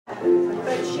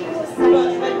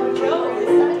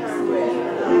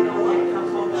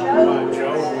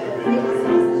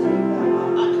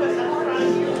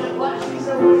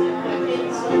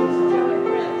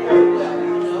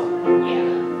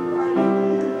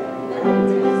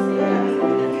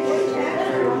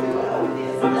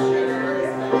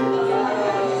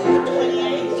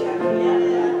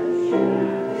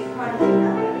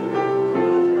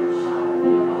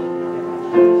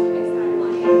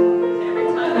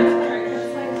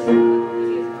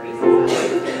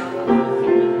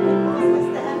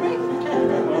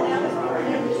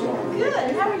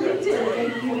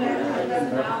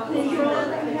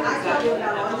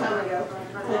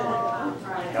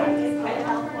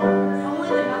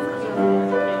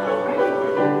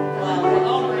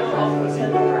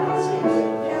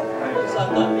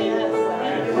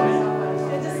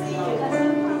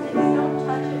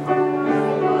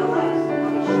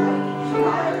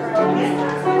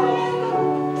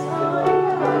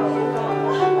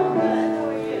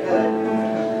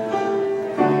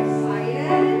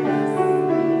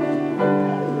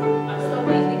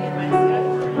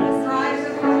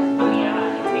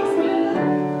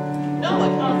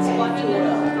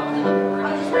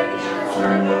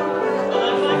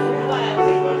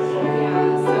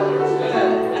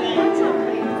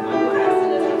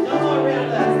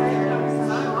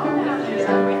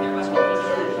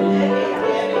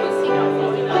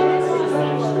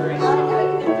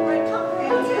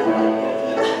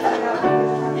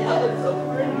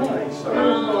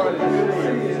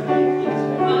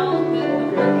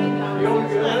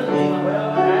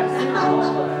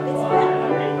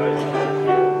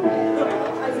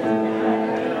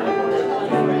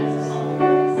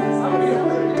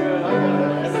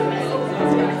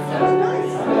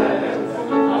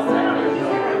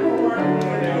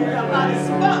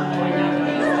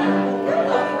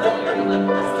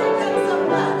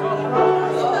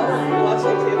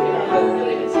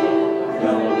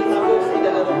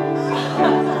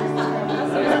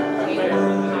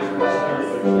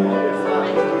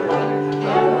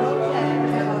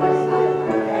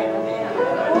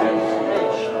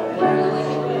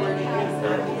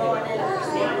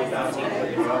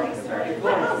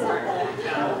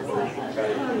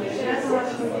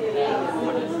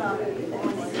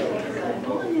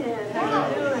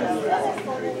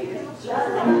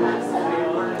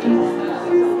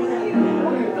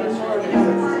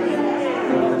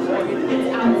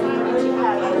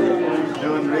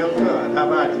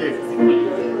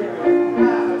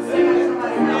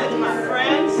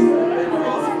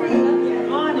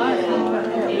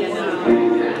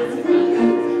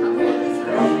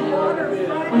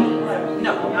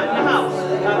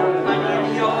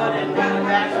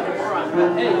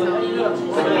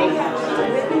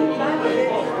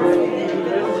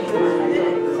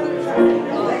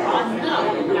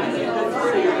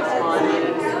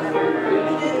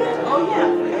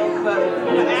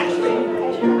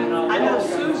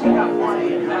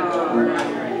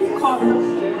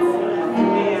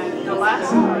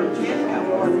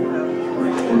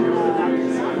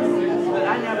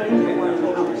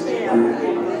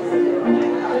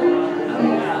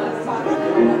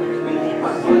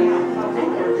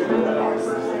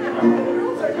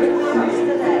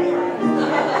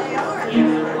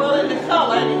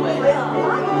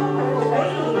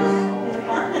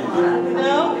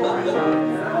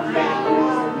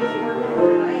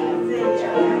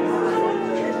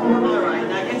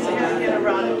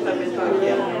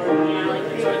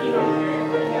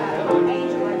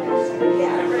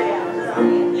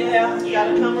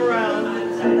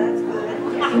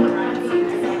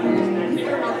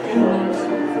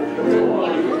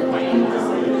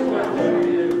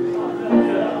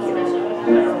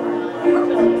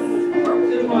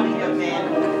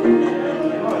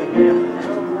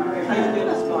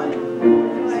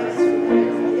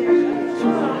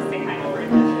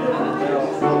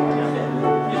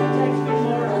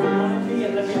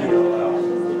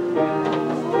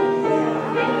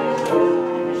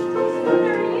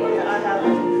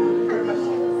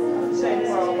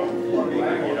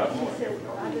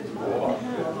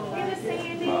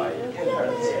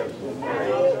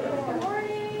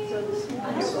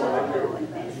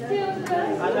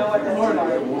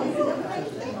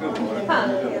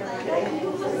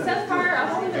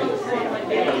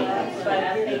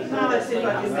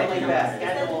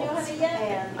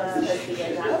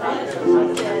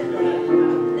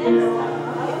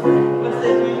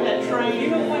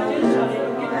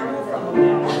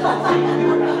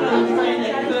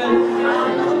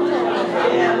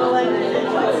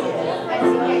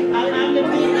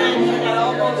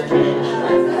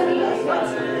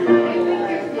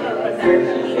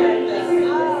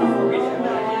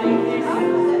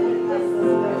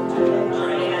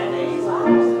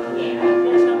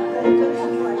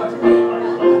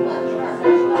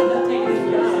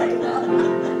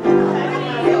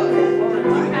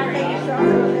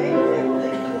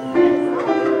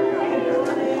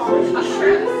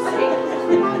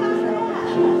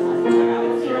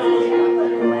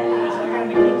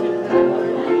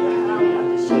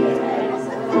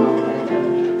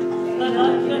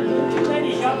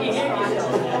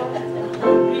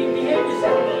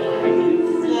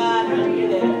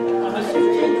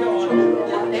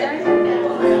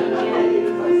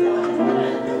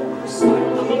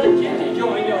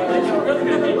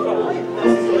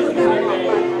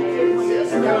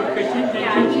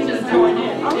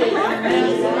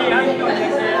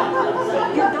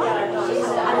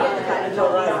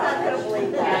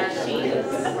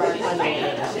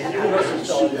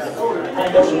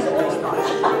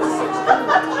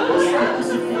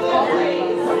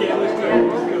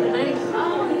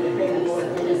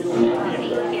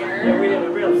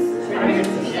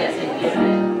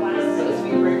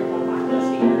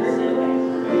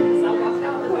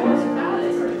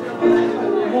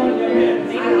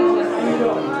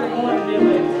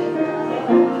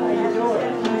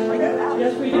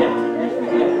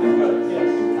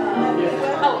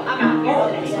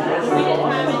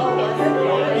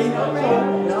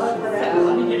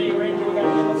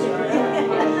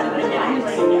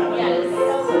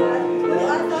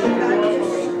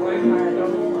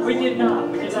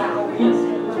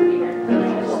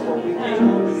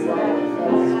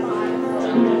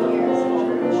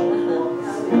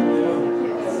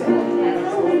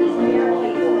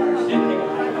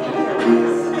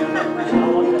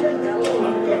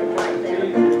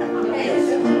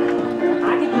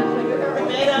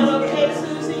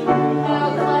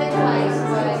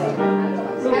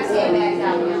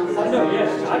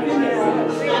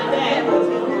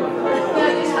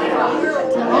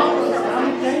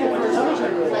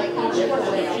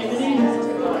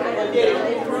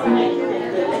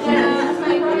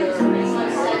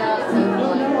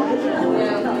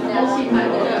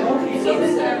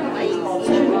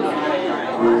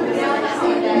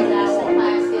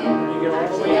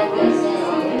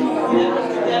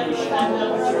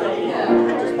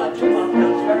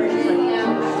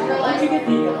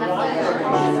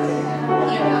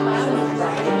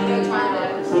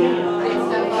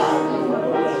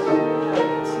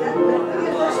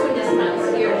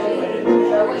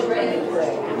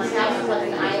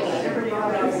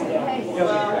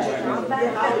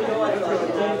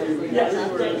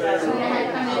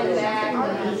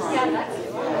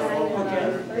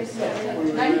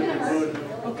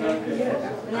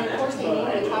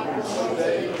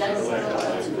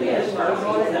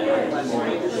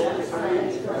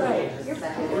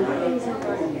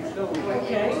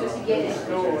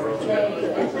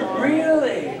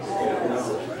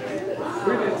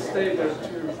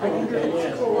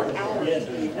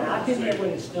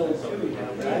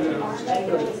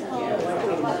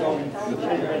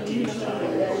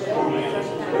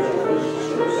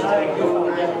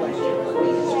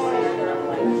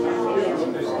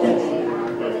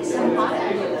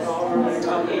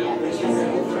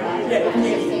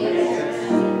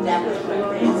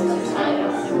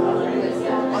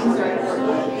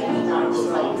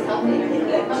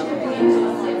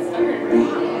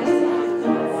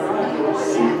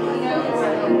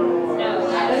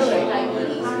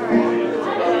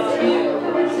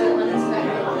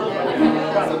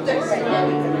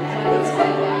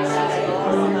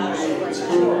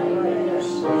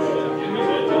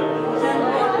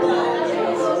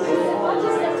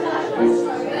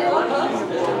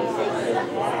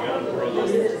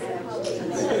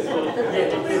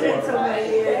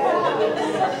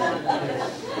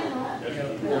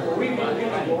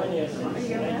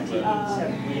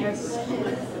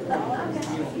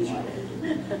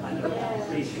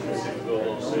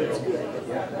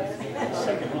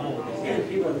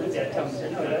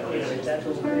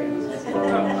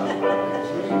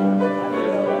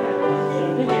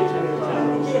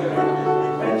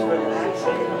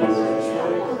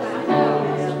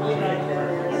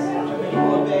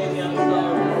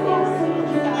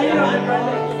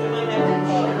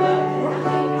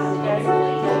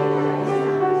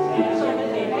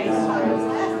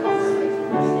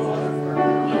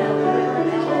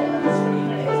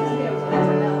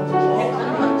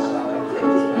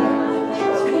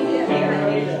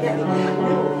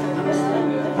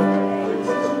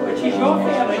But she's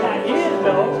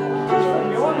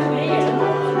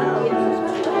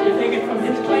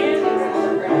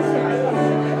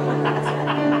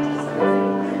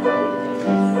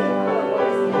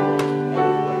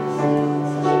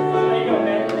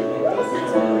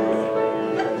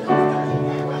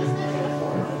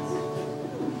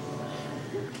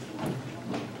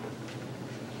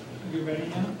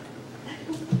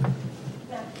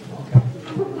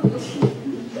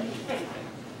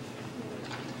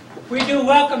We do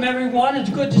welcome everyone. It's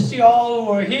good to see all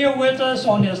who are here with us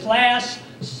on this last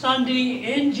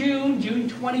Sunday in June, June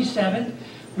 27th.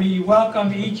 We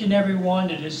welcome each and every one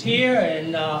that is here,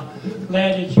 and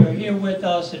glad that you're here with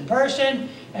us in person.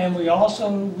 And we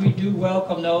do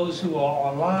welcome those who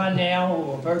are online now,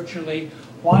 who are virtually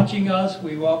watching us.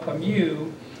 We welcome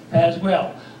you as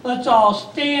well. Let's all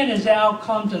stand as Al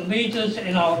comes and leads us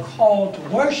in our call to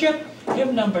worship.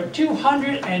 Hymn number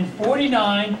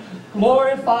 249,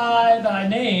 Glorify Thy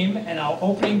Name, and our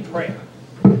opening prayer.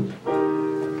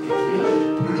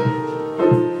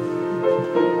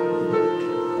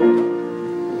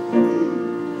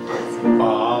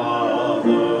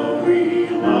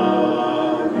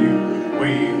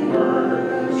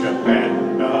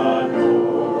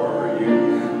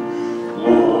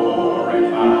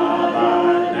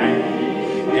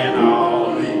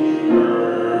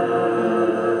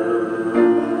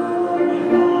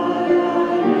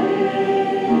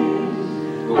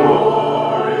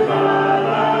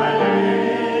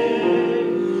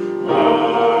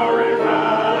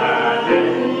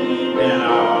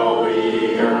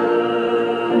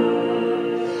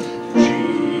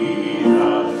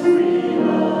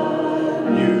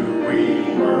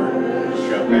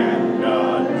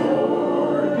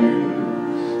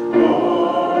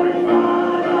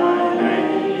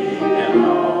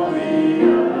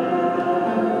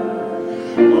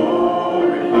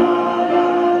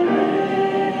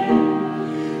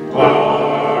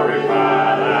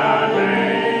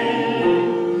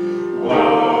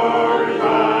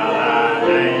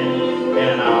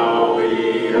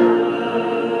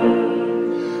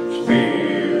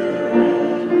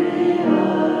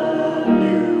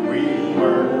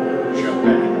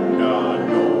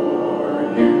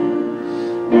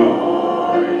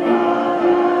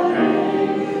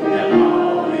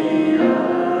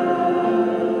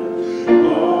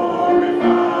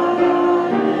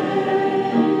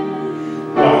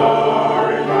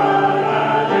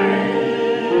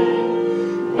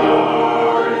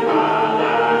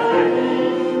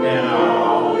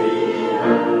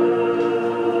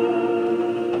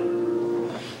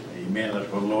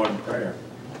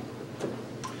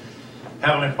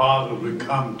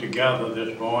 Together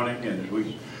this morning, and as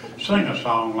we sing a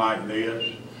song like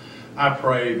this, I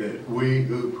pray that we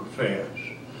who profess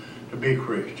to be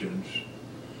Christians,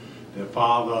 that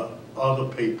Father, other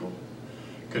people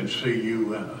can see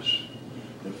you in us,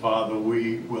 that Father,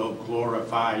 we will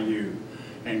glorify you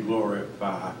and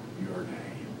glorify your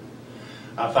name.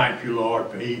 I thank you,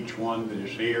 Lord, for each one that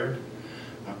is here.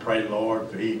 I pray, Lord,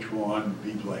 for each one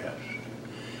be blessed.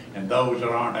 And those that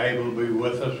aren't able to be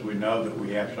with us, we know that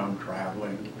we have some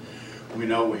traveling. We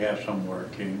know we have some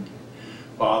working.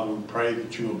 Father, we pray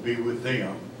that you will be with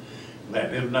them.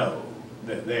 Let them know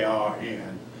that they are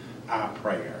in our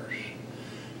prayers.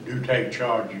 Do take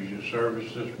charge of your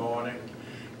service this morning.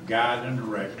 Guide and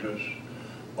direct us.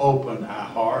 Open our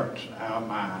hearts, our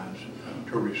minds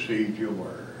to receive your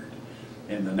word.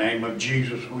 In the name of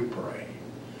Jesus we pray.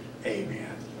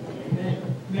 Amen.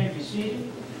 Amen. You may be seated.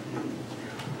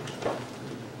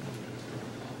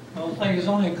 Well, there's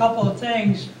only a couple of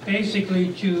things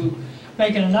basically to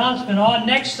make an announcement on.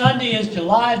 Next Sunday is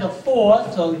July the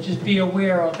 4th, so just be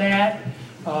aware of that.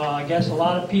 I guess a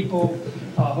lot of people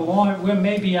who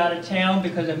may be out of town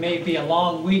because it may be a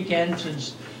long weekend,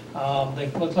 since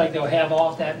it looks like they'll have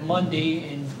off that Monday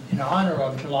in honor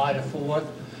of July the 4th.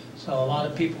 So a lot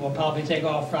of people will probably take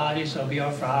off Friday, so it'll be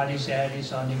on Friday, Saturday,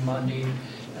 Sunday, Monday,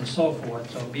 and so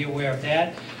forth. So be aware of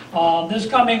that. This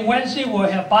coming Wednesday we'll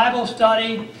have Bible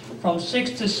study from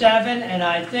 6 to 7, and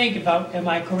I think, am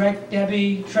I correct,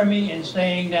 Debbie Trimmy, in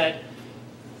saying that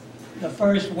the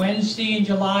first Wednesday in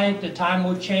July, the time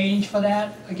will change for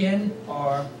that again?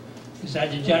 Or is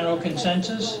that the general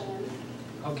consensus?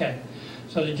 Okay.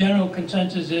 So the general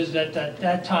consensus is that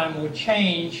that time will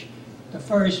change the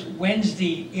first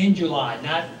Wednesday in July,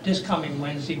 not this coming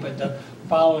Wednesday, but the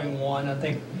following one, I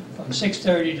think, from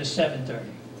 6:30 to 7:30.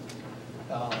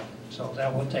 So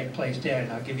that will take place there,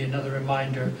 and I'll give you another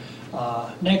reminder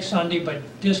next Sunday, but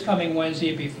this coming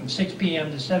Wednesday will be from 6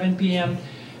 p.m. to 7 p.m.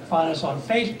 Find us on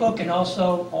Facebook and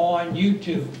also on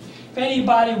YouTube. If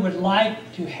anybody would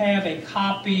like to have a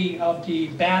copy of the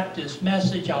Baptist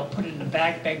message, I'll put it in the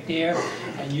back there,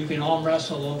 and you can arm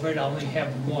wrestle over it. I only have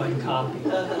one copy.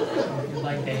 So if you'd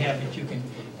like to have it, you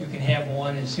can have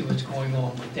one and see what's going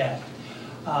on with that.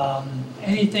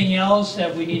 Anything else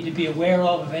that we need to be aware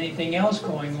of anything else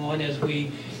going on as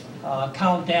we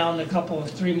count down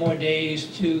 3 more days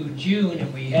to June,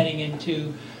 and we're heading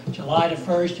into July the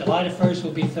 1st. July the 1st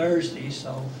will be Thursday,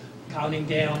 so counting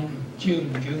down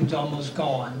June. June's almost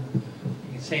gone. You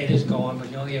can say it is gone,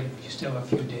 but you still have a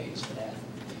few days for that.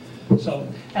 So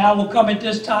Al will come at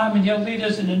this time and he'll lead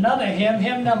us in another hymn,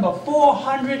 hymn number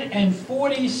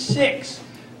 446,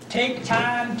 Take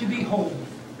Time to Be Holy.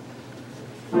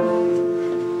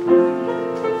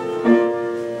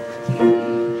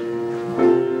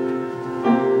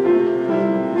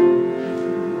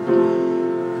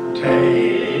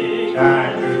 Take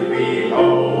time to be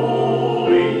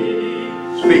holy,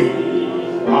 speak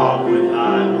all with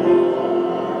thy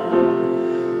Lord.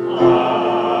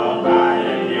 Abide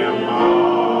in him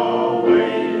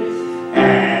always,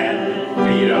 and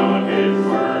feed on his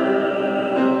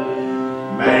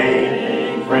word.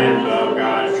 Make friends of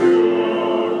God's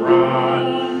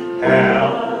children,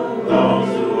 help those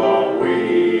who are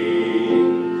weak,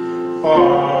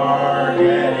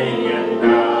 forgetting in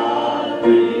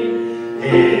nothing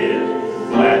his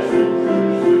blessings.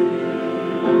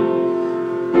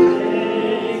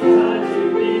 Take time to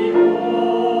be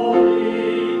holy,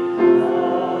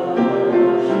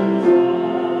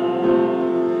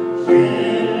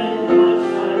 spend much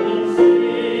time in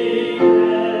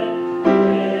secret,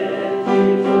 with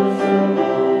Jesus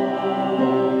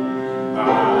alone.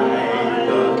 By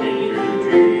looking to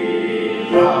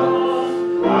Jesus,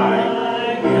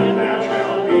 like him thou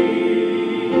shalt be.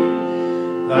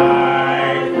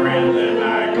 Thy friends and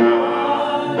thy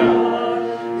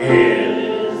conduct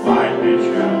his likeness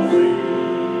shall see.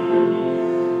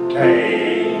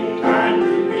 Take time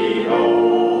to be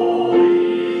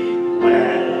holy,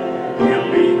 let him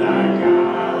be thy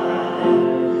guide,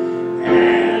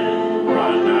 and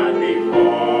run not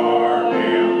before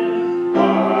him,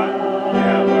 but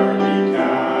ever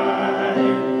betide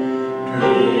to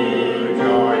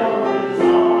joy or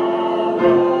sorrow.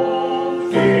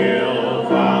 Still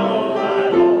follow thy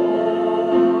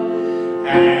Lord,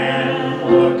 and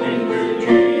looking to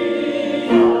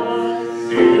Jesus,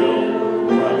 still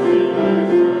trust in thy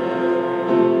word.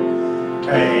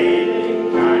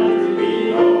 Take time to be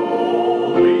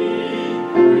holy,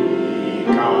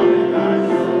 recall in thy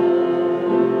soul.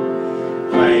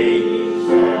 Place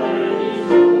every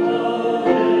soul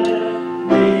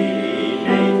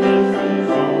beneath his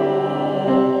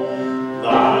control.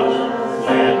 Thus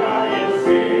led by his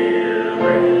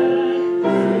Spirit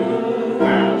through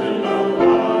mountains of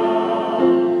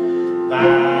love,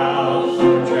 thou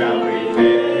soon shalt be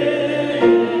fitted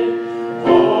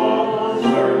for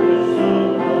service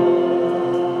of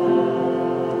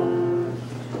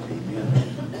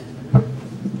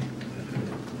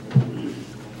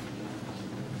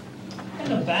In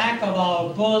the back of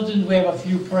our bulletins, we have a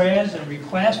few prayers and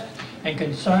requests and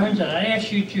concerns, and I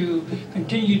ask you to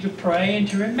continue to pray and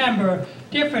to remember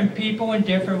different people and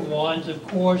different ones. Of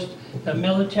course, the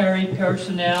military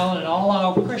personnel and all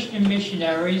our Christian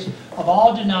missionaries of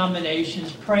all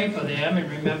denominations, pray for them and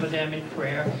remember them in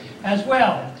prayer as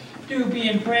well. Do be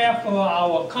in prayer for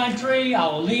our country,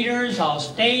 our leaders, our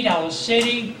state, our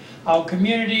city, our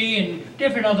community, and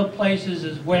different other places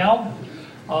as well.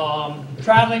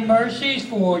 Traveling mercies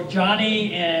for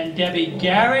Johnny and Debbie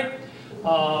Garrett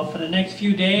for the next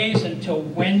few days until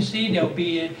Wednesday. They'll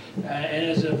be, and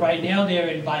as of right now, they're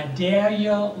in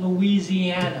Bayou,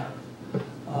 Louisiana.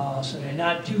 So they're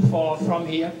not too far from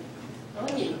here.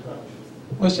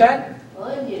 What's that?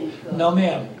 No,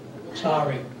 ma'am.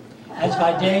 Sorry. That's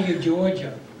Bayou,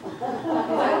 Georgia.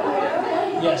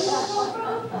 Yes.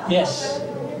 Yes.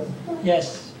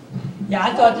 Yes. Yeah,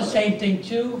 I thought the same thing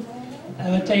too. I'm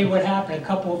going to tell you what happened.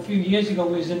 A few years ago,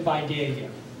 we was in Bayou,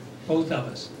 both of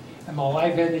us. And my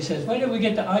wife Andy says, "Where did we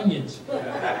get the onions?"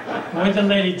 What did the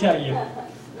lady tell you?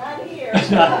 Not here. It's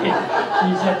not here.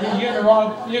 She said, you're in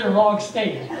the wrong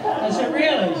state. I said,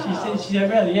 "Really?" She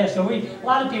said, "Really?" Yeah. So a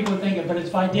lot of people think it, but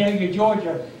it's Bayou,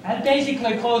 Georgia. That's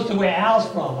basically close to where Al's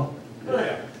from.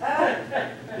 Yeah.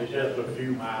 It's just a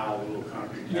few miles, little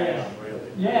country town, Yeah.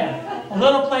 really. Yeah, a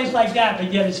little place like that,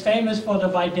 but yet it's famous for the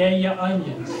Bayou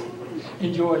onions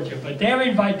in Georgia. But they're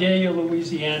in Bayou,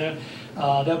 Louisiana.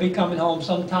 They'll be coming home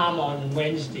sometime on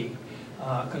Wednesday,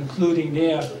 concluding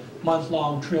their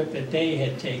month-long trip that they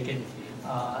had taken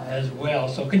as well.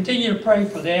 So continue to pray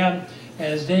for them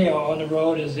as they are on the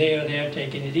road, as they are there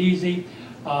taking it easy.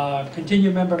 Continue to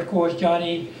remember, of course,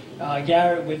 Johnny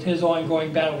Garrett with his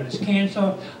ongoing battle with his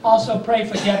cancer. Also pray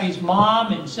for Debbie's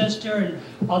mom and sister and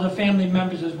other family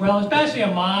members as well, especially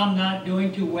her mom not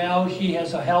doing too well. She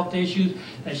has some health issues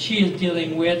that she is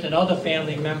dealing with, and other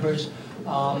family members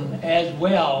as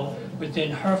well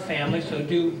within her family, so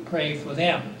do pray for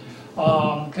them.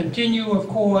 Continue, of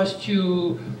course,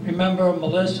 to remember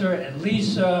Melissa and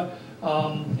Lisa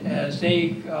as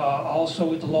they also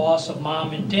with the loss of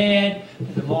mom and dad,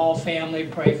 the Mall family,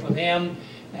 pray for them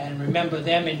and remember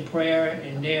them in prayer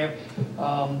in their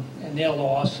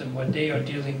loss and what they are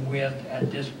dealing with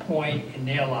at this point in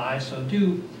their lives. So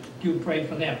do pray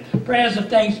for them. Prayers of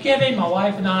Thanksgiving. My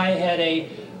wife and I had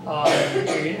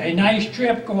a nice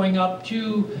trip going up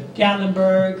to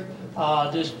Gatlinburg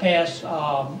this past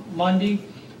Monday.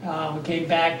 We came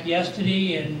back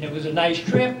yesterday and it was a nice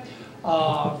trip.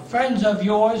 Friends of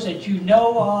yours that you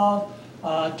know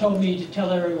of told me to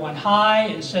tell everyone hi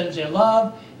and sends their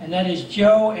love, and that is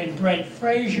Joe and Brent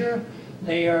Frazier.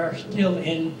 They are still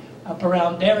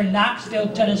they're in Knoxville,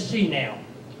 Tennessee now.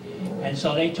 And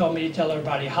so they told me to tell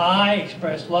everybody hi,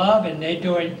 express love, and they're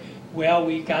doing well.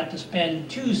 We got to spend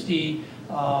Tuesday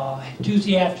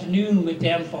afternoon with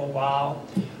them for a while.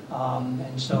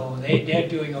 And so they're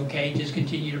doing okay. Just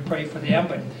continue to pray for them,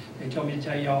 but they told me to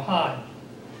tell y'all hi.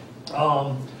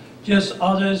 Just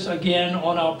others, again,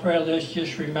 on our prayer list,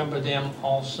 just remember them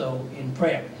also in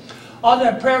prayer.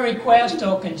 Other prayer requests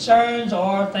or concerns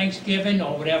or Thanksgiving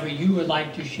or whatever you would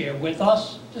like to share with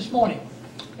us this morning?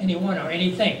 Anyone or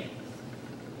anything?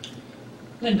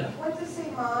 Linda. Went to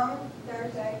see Mom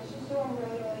Thursday. She's doing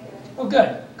really, really good. Oh,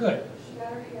 good, good. She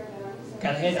got her hair done. So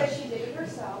Got her she hair done. said she did it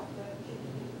herself, but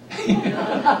she looked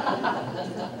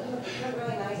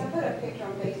really nice. I put a picture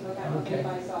on Facebook. I don't know if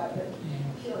anybody saw it, but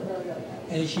she looked really, really nice.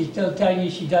 And is she still telling you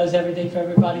she does everything for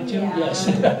everybody too? Yeah. Yes.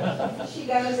 She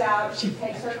goes out, she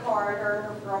takes her card, her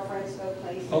and her girlfriends go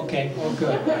places. Okay, well,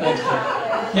 good. That's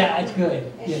good. Yeah, that's good.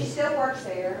 And she Yes. still works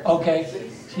there. Okay.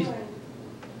 She's doing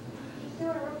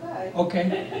real good.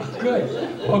 Okay,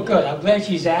 good. Well, good. I'm glad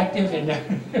she's active and.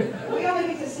 We only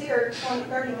get to see her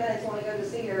 30 minutes when we go to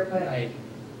see her, but Right.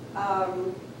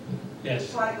 we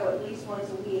Yes. try to go at least once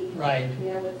a week. Right.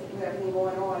 You know, with everything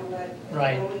going on, but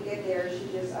Right. when we get there, she's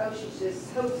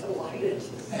just so delighted.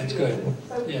 That's good.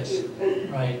 So Yes. cute.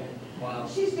 Right. Wow.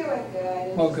 She's doing good.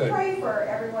 And Oh, just good. pray for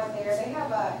everyone there. They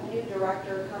have a new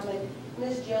director coming.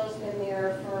 Miss Jill's been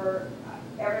there for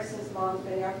ever since Mom's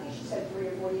been there. I think she said 3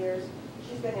 or 4 years.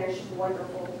 She's been there. She's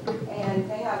wonderful. And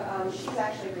they have. She's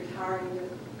actually retiring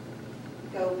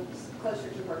to go closer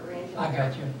to her grandchildren. I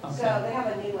got you. So Okay. they have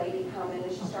a new lady coming,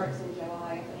 and she starts in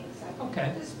July, I think. So Okay.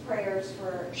 just prayers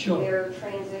for Sure. their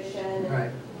transition,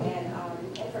 Right. and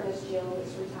for Miss Jill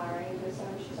who's retiring, because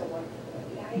she's a wonderful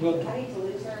lady. Well- I hate to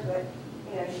lose her, but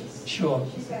you know she's Sure.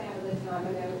 she's gonna have a good time.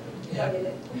 I know. Yeah. I did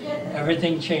it.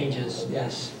 Everything changes.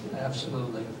 Yes,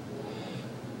 absolutely.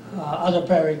 Other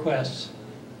prayer requests?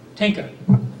 Tinker.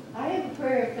 I have a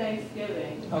prayer of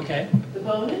thanksgiving. Okay. The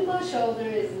bone in my shoulder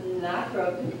is not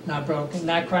broken, Not broken.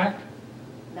 Not cracked.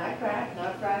 not cracked,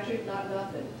 not fractured, not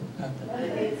nothing.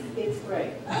 Nothing. It's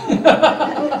great.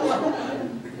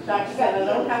 Doctor said I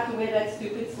don't have to wear that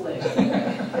stupid sling.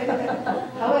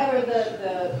 However,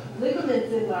 the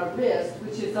ligaments in my wrist,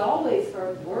 which has always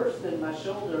hurt worse than my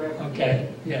shoulder every Okay. day,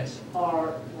 Yes.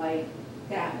 are like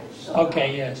damaged.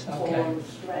 Okay. Yes. Okay. Torn,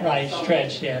 stretched. Right. So-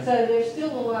 Stretched. Yeah. So there's still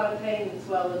a lot of pain and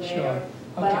swelling Sure. there.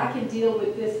 But Okay. I can deal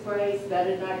with this brace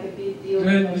better than I can deal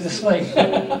Good with with the my sling.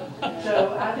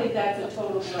 So I think that's a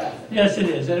total blessing. Yes, it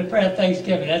is. And a prayer of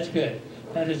thanksgiving. That's good.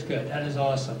 That is good. That is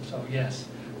awesome. So yes,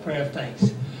 prayer of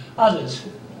thanks. Others.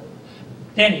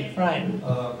 Danny, Brian.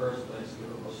 First,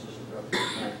 Thanksgiving, my sister got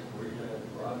back from rehab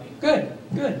Friday. Good.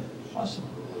 Good. Awesome.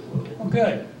 Oh,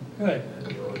 good. Good. And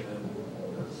enjoyed them.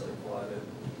 Got a safe flight in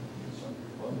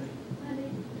Sunday, Monday.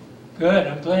 Good.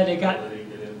 I'm glad they got. They didn't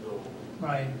get in until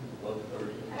Right.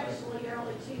 11:30. Actually,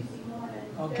 early Tuesday morning.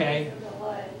 Okay. There was a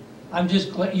delay. I'm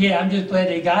just glad. Yeah, I'm just glad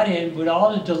they got in with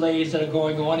all the delays that are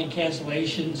going on and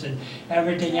cancellations and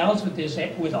everything else with this,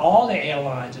 with all the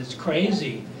airlines. It's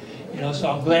crazy. You know, so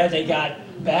I'm glad they got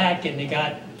back and they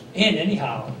got in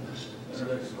anyhow. Our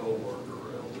next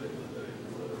co-worker elevated today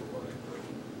to let everybody know.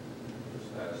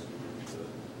 Just asked him to,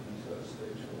 he's got a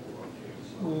stage 4 on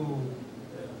cancer. Ooh.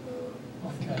 And,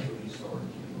 Okay. so he started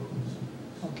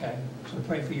chemo. Okay. So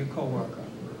pray for your coworker.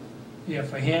 Yeah,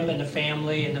 for him and the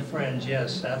family and the friends.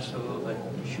 Yes, absolutely.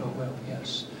 We sure will.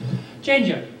 Yes.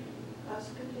 Ginger. I was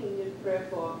continuing prayer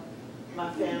for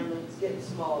my family. It's getting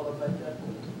smaller, but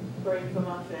praying for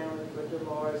my family, for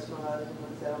Dolores, my husband,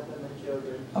 myself, and my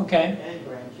children Okay. and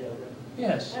grandchildren.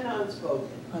 Yes. And unspoken.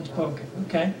 Unspoken.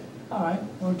 Okay. All right.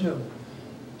 We'll do.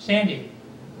 Sandy.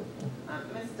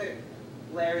 Mr.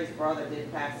 Larry's brother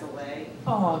did pass away,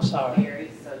 Oh, I'm sorry.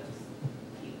 Gary, so just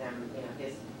keep them, you know,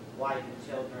 his wife and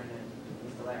children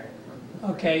and Mr. Larry.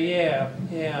 Okay. Yeah.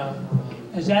 Yeah.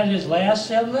 Is that his last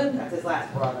sibling? That's his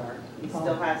last brother. He Oh.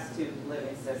 still has 2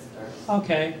 living sisters.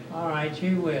 Okay. All right.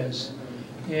 Gee whiz.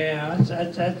 Yeah,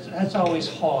 that's always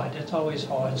hard. That's always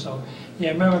hard. So,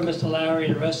 yeah, remember Mr. Larry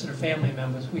and the rest of the family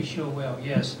members. We sure will,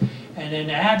 yes. And then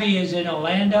Abby is in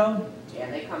Orlando. Yeah,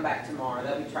 they come back tomorrow.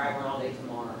 They'll be traveling all day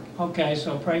tomorrow. Okay,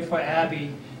 so pray for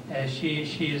Abby as she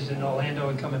is in Orlando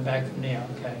and coming back from there,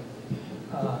 okay.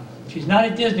 She's not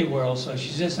at Disney World, so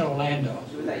she's just in Orlando.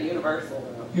 She was at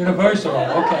Universal. Universal,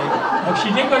 okay. Oh,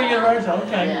 she did go to Universal,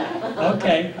 okay.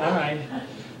 Okay, all right.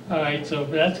 All right, so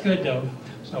that's good though.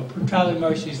 So traveling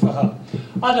mercies for her.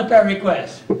 Other prayer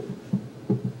requests.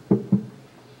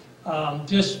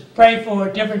 Just pray for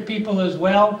different people as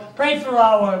well. Pray for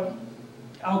our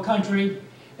country.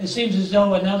 It seems as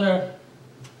though another,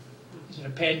 is it a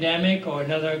pandemic or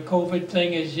another COVID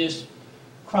thing is just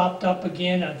cropped up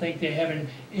again. I think they're having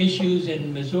issues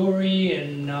in Missouri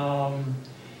and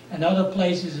other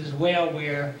places as well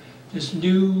where this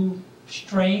new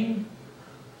strain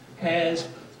has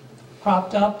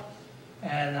cropped up.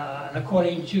 And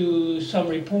according to some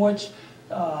reports,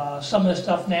 some of the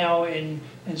stuff now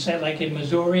like in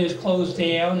Missouri is closed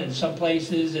down, and some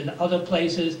places and other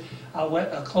places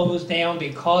are closed down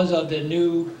because of the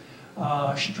new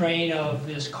strain of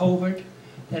this COVID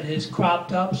that has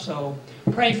cropped up. So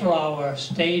pray for our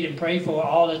state and pray for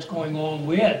all that's going on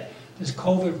with this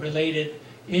COVID-related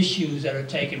issues that are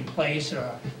taking place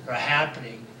or are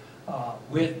happening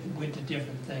with the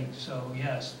different things. So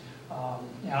yes.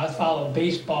 I follow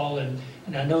baseball, and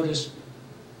I noticed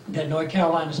that North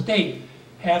Carolina State,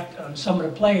 some of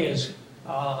the players,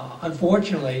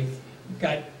 unfortunately,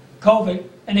 got COVID,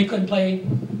 and they couldn't play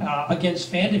against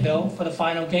Vanderbilt for the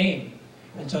final game.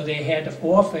 And so they had to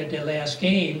forfeit their last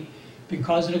game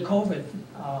because of the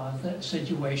COVID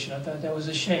situation. I thought that was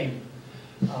a shame.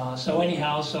 So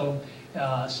anyhow, so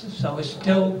it's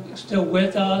still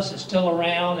with us, it's still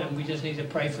around, and we just need to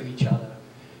pray for each other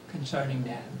concerning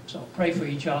that. So pray for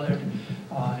each other.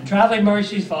 And traveling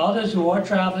mercies for others who are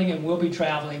traveling and will be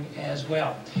traveling as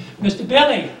well. Mr.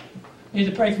 Billy, need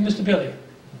to pray for Mr. Billy.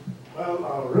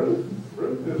 Well,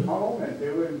 Ruth is home and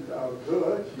doing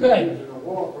good. She's Good. using a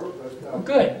walker, but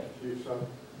Good. she's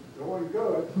doing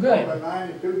good. Good. Only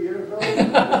 92 years old.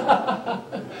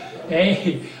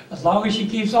 Hey, as long as she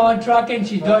keeps on trucking,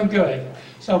 she's doing good.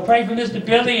 So pray for Mr.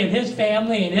 Billy and his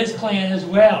family and his clan as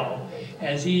well,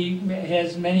 as he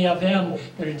has many of them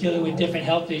that are dealing with different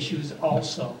health issues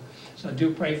also. So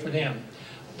do pray for them.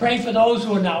 Pray for those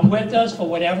who are not with us for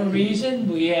whatever reason.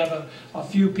 We have a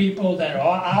few people that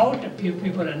are out, a few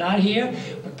people that are not here.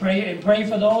 But pray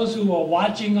for those who are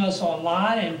watching us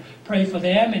online, and pray for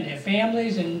them and their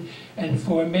families, and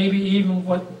for maybe even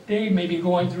what they may be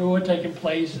going through or taking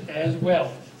place as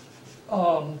well.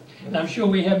 And I'm sure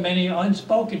we have many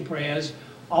unspoken prayers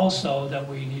also that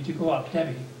we need to go up.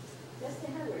 Debbie.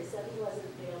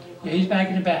 Yeah, he's back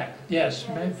in the back, yes.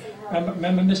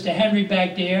 Remember Mr. Henry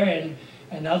back there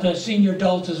and other senior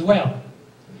adults as well.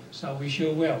 So we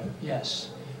sure will, yes,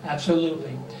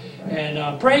 absolutely.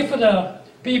 And pray for the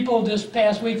people this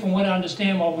past week, from what I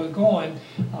understand while we're going.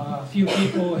 A few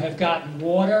people have gotten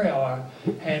water or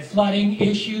had flooding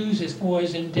issues as far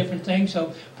as in different things.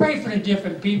 So pray for the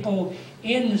different people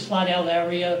in the Slidell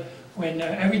area. When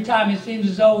every time it seems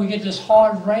as though we get this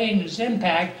hard rain, this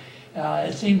impact,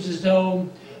 it seems as though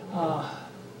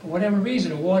for whatever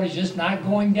reason, the water is just not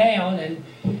going down, and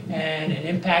it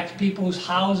impacts people's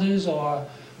houses or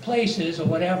places or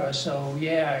whatever. So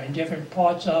yeah, in different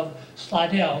parts of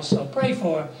Slidell. So pray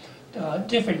for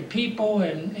different people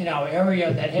in our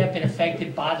area that have been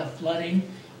affected by the flooding,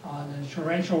 the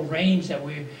torrential rains that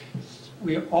we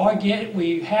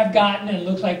have gotten, and it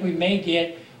looks like we may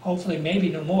get. Hopefully, maybe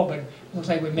no more, but it looks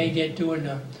like we may get during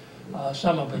the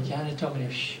summer. But Janet told me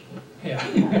to shh.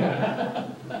 Yeah.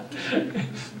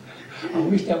 I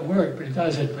wish that worked, but it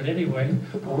doesn't. But anyway,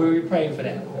 we'll be praying for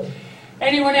that.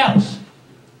 Anyone else?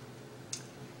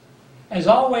 As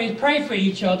always, pray for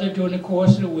each other during the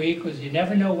course of the week, because you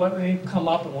never know what may come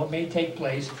up and what may take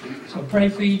place. So pray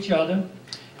for each other,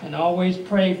 and always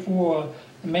pray for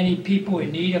the many people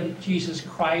in need of Jesus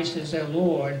Christ as their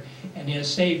Lord and their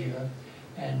Savior.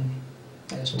 And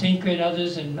as Tinker and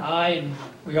others and I and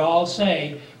we all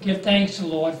say, give thanks to the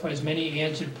Lord for his many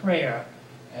answered prayer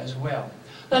as well.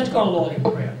 Let's go to Lord in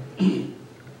prayer.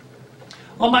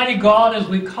 Almighty God, as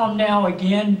we come now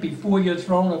again before your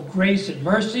throne of grace and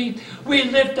mercy, we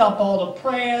lift up all the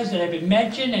prayers that have been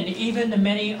mentioned and even the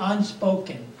many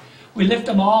unspoken. We lift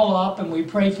them all up and we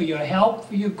pray for your help,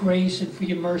 for your grace, and for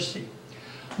your mercy.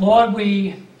 Lord,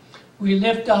 we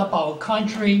lift up our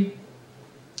country,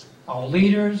 our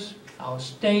leaders, our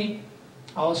state,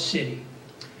 our city.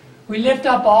 We lift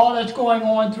up all that's going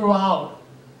on throughout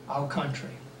our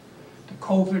country. The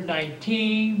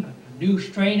COVID-19, new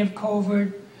strain of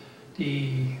COVID,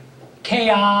 the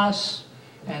chaos,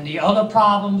 and the other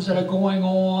problems that are going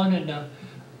on, and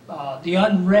the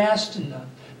unrest, and the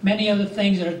many other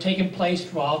things that are taking place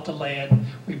throughout the land.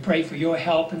 We pray for your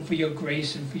help and for your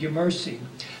grace and for your mercy.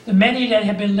 The many that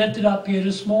have been lifted up here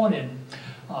this morning.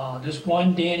 This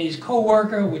one, Danny's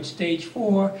co-worker with stage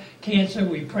 4 cancer,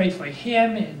 we pray for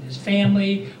him and his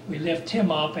family. We lift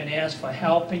him up and ask for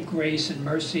help and grace and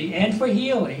mercy and for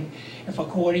healing, if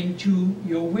according to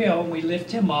your will, we lift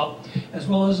him up, as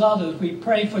well as others. We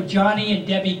pray for Johnny and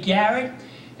Debbie Garrett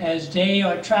as they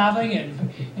are traveling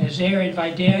and as they are in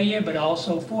Vidalia, but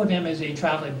also for them as they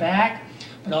travel back,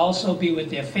 but also be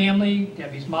with their family,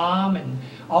 Debbie's mom, and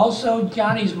also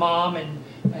Johnny's mom and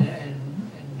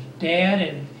dad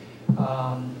and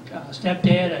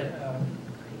stepdad.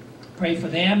 Pray for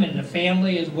them and the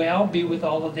family as well. Be with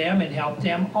all of them and help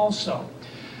them also.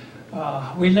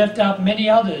 We lift up many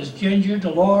others, Ginger,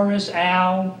 Dolores,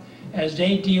 Al, as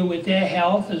they deal with their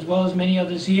health, as well as many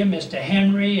others here, Mr.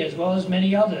 Henry, as well as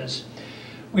many others.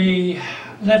 We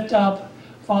lift up,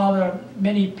 Father,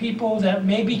 many people that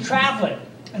may be traveling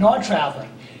and are traveling.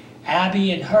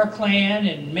 Abby and her clan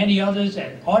and many others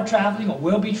that are traveling or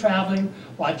will be traveling.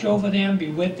 Watch over them,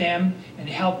 be with them, and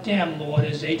help them, Lord,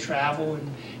 as they travel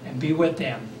and be with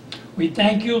them. We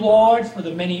thank you, Lord, for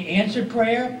the many answered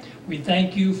prayer. We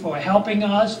thank you for helping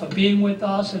us, for being with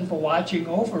us, and for watching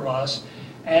over us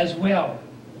as well.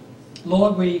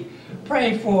 Lord, we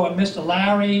pray for Mr.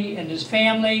 Larry and his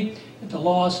family at the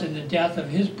loss and the death of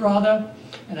his brother.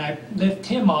 And I lift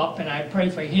him up, and I pray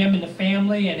for him and the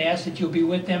family and ask that you'll be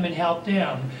with them and help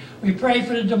them. We pray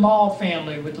for the DeMall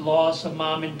family with the loss of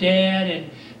mom and dad, and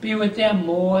be with them,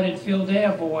 Lord, and fill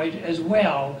their void as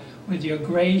well with your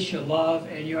grace, your love,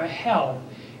 and your help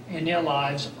in their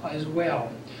lives as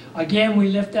well. Again, we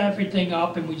lift everything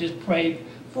up, and we just pray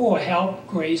for help,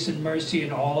 grace, and mercy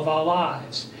in all of our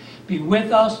lives. Be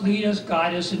with us, lead us,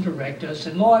 guide us, and direct us.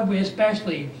 And Lord, we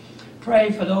especially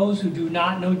pray for those who do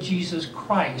not know Jesus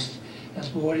Christ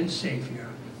as Lord and Savior.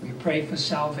 We pray for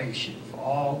salvation for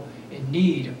all in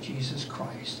need of Jesus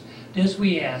Christ. This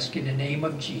we ask in the name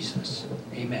of Jesus.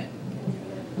 Amen.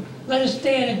 Let us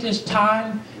stand at this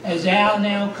time as Al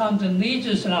now comes and leads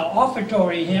us in our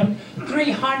offertory hymn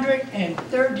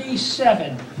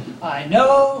 337. I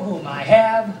know whom I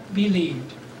have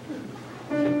believed.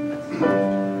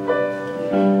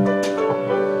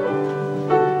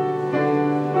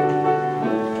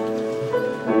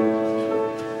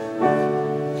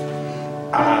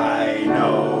 I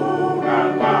know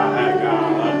not why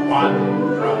God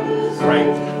wondrous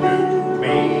great to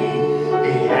me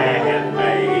He hath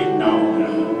made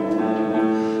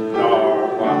known, nor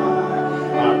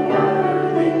why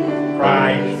unworthy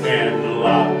Christ in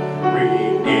love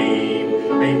redeemed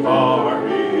me for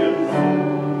His own.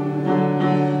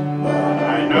 But I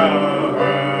know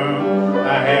whom I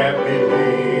have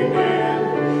believed in,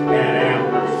 and am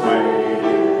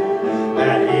persuaded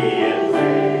that He is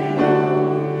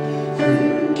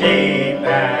keep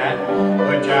that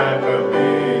which I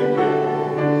committed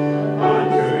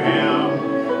unto Him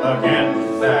against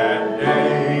that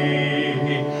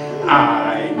day.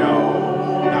 I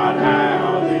know not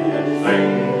how this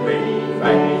saving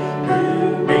faith to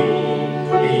me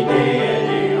He did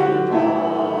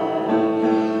impart,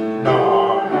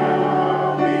 nor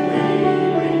how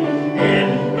believing in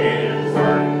His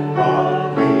word will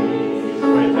be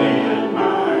within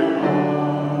my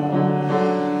heart.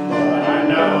 But I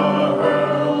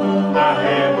know I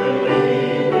have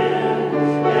believed in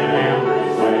and am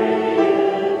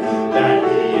persuaded that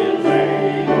He is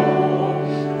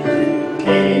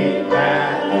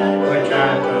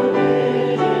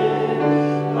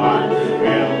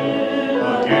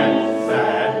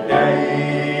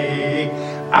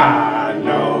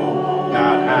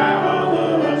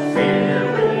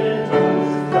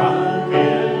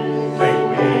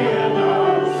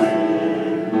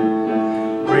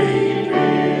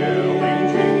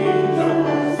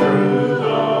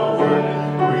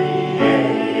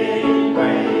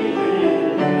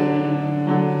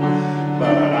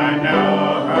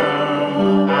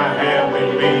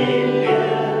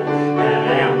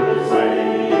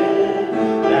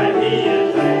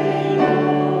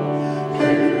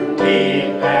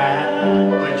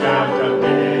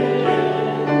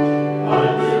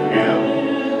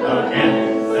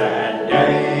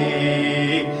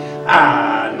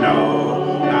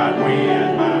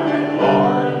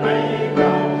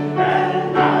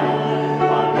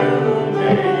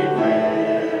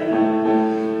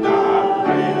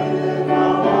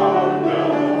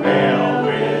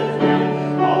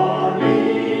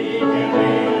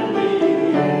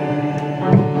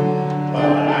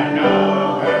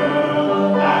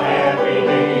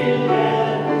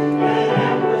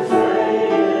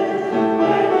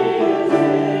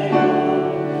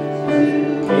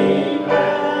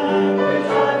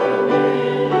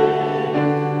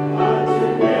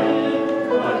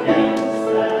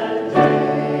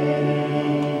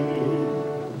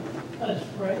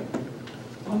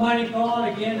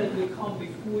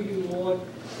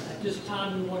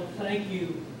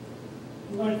you.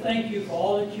 We want to thank you for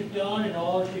all that you've done and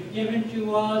all that you've given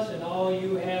to us and all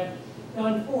you have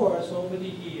done for us over the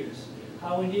years.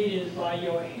 How indeed it is by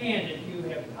your hand that you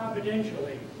have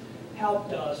providentially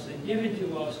helped us and given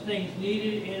to us things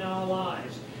needed in our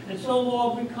lives. And so,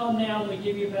 Lord, we come now and we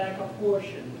give you back a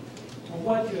portion of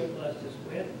what you have blessed us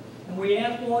with. And we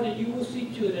ask, Lord, that you will see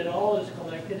to that all is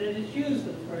collected and is used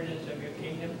for the furtherance of your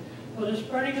kingdom, for the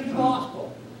spreading of the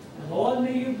gospel. And Lord,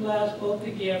 may you bless both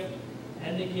the gift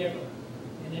and the giver.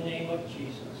 In the name of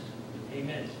Jesus.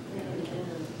 Amen.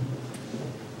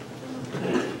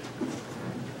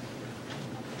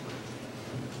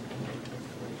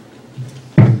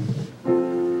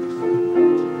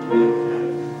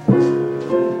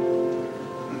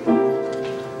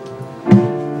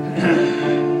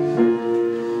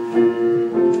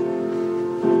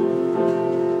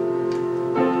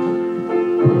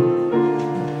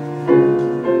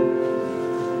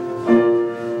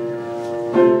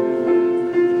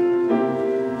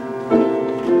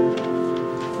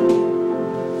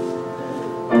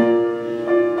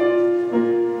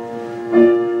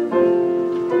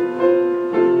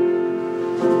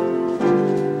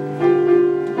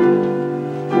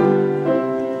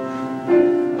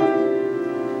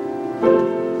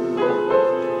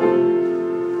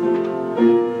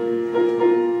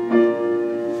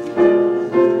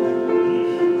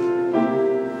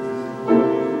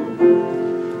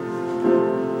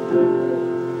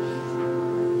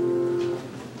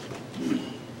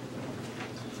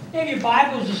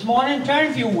 Bibles this morning, turn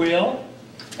if you will,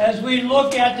 as we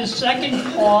look at the second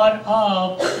part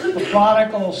of the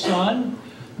prodigal son.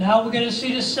 Now we're going to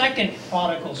see the second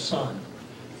prodigal son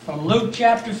from Luke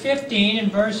chapter 15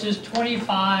 and verses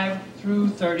 25 through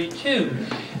 32.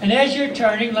 And as you're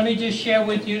turning, let me just share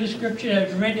with you the scripture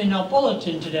that's written in our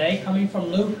bulletin today, coming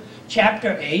from Luke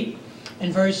chapter 8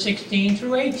 and verse 16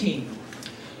 through 18.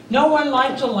 No one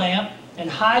lights a lamp and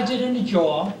hides it in a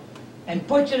jar and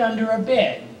puts it under a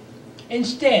bed.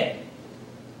 Instead,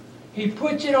 he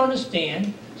puts it on a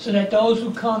stand so that those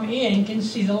who come in can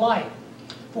see the light.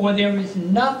 For there is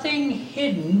nothing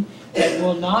hidden that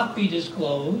will not be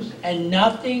disclosed, and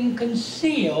nothing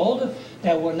concealed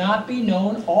that will not be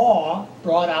known or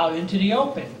brought out into the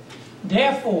open.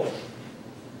 Therefore,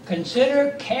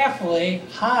 consider carefully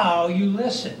how you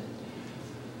listen.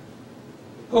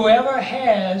 Whoever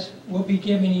has will be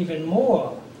given even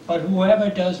more. But whoever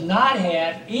does not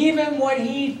have, even what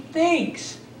he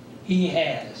thinks he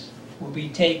has, will be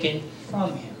taken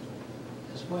from him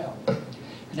as well. And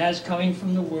that's coming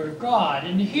from the Word of God.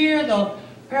 And here the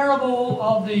parable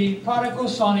of the prodigal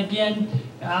son, again,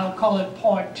 I'll call it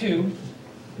part 2.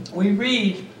 We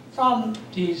read from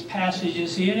these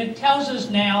passages here, and it tells us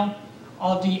now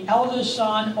of the elder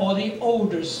son or the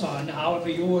older son, however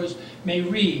yours may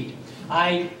read.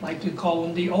 I like to call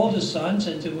him the older son,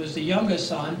 since it was the younger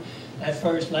son that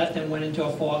first left and went into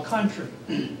a far country.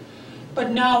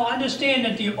 But now understand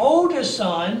that the older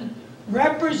son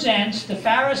represents the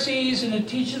Pharisees and the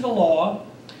teachers of the law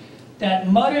that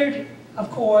muttered,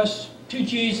 of course, to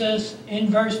Jesus in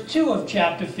verse 2 of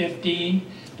chapter 15,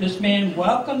 this man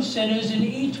welcomes sinners and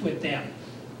eats with them.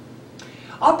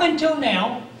 Up until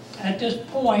now, at this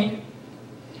point,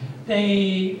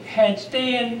 they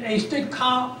stood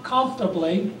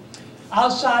comfortably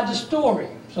outside the story,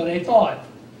 so they thought,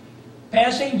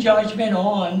 passing judgment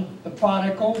on the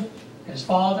prodigal, his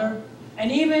father, and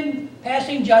even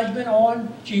passing judgment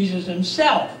on Jesus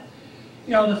himself.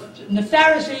 You know, the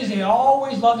Pharisees, they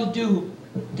always loved to do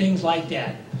things like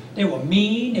that. They were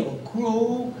mean, they were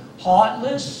cruel,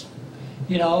 heartless.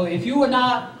 You know, if you were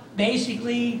not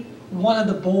basically one of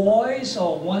the boys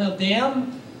or one of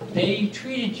them, they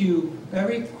treated you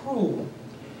very cruel.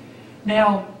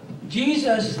 Now,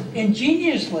 Jesus,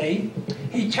 ingeniously,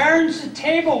 he turns the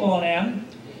table on them.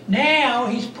 Now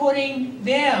he's putting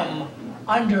them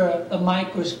under the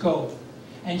microscope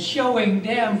and showing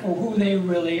them for who they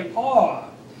really are.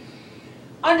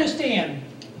 Understand,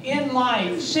 in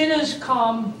life, sinners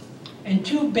come in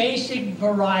 2 basic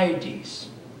varieties.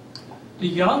 The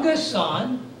younger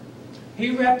son,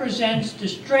 he represents the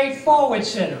straightforward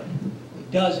sinner.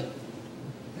 Does it.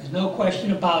 There's no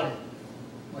question about it.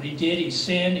 What he did, he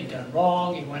sinned, he done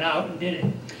wrong, he went out and did it.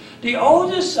 The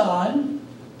older son,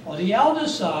 or the elder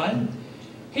son,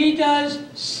 he does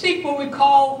what we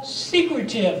call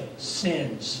secretive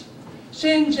sins.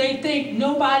 Sins they think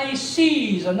nobody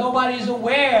sees or nobody's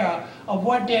aware of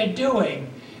what they're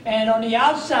doing. And on the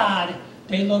outside,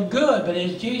 they look good, but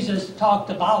as Jesus talked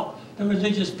about the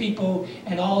religious people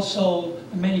and also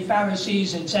many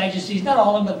Pharisees and Sadducees, not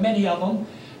all of them, but many of them,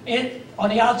 on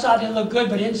the outside they look good,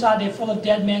 but inside they're full of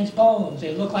dead men's bones.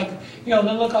 They look like, they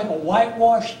look like a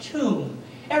whitewashed tomb.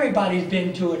 Everybody's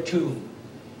been to a tomb.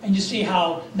 And you see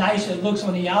how nice it looks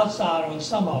on the outside on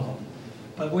some of them.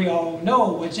 But we all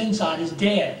know what's inside is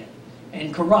dead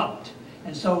and corrupt.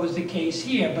 And so was the case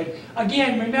here. But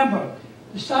again, remember,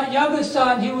 the youngest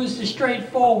son, he was the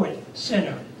straightforward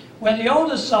sinner. When the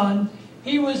older son,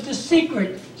 he was the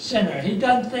secret sinner. He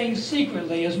done things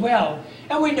secretly as well.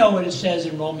 And we know what it says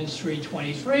in Romans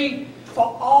 3:23, for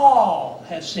all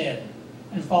have sinned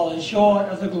and fallen short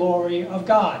of the glory of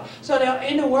God. So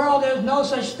in the world, there's no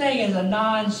such thing as a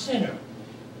non-sinner.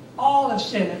 All have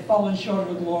sinned and fallen short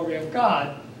of the glory of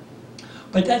God.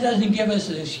 But that doesn't give us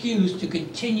an excuse to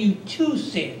continue to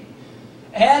sin.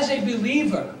 As a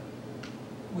believer,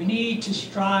 we need to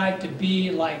strive to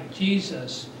be like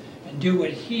Jesus and do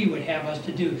what He would have us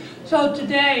to do. So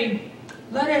today,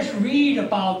 let us read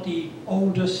about the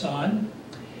older son.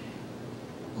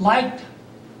 Like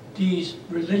these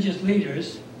religious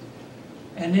leaders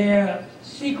and their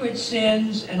secret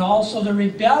sins and also the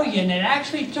rebellion that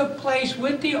actually took place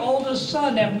with the older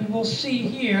son that we will see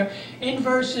here in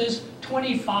verses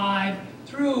 25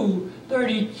 through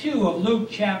 32 of Luke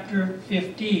chapter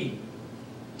 15.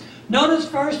 Notice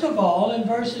first of all in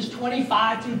verses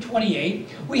 25 through 28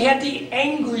 we have the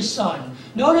angry son.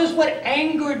 Notice what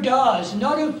anger does.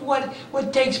 Notice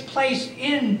what takes place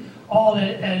in all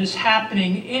that is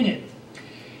happening in it.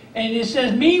 And it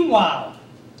says, meanwhile,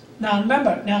 now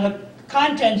remember, now the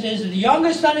context is that the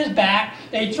youngest son is back,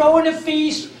 they throw in a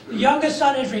feast, the youngest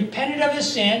son has repented of his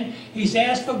sin, he's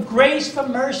asked for grace, for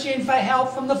mercy, and for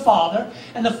help from the Father,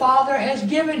 and the Father has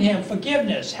given him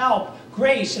forgiveness, help,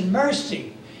 grace, and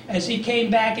mercy as he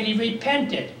came back and he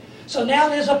repented. So now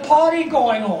there's a party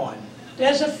going on.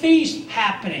 There's a feast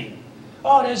happening.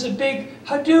 Oh, there's a big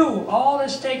hado, all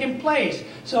that's taking place.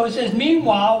 So it says,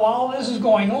 meanwhile, while this is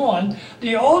going on,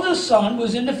 the oldest son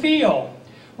was in the field.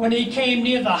 When he came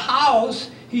near the house,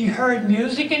 he heard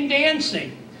music and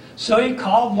dancing. So he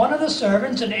called one of the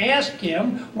servants and asked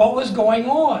him what was going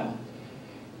on.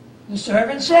 The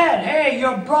servant said, hey,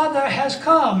 your brother has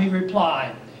come, he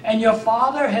replied, and your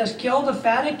father has killed the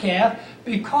fatted calf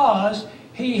because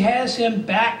he has him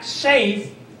back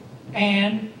safe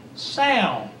and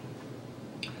sound.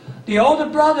 The older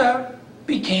brother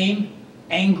became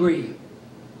angry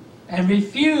and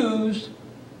refused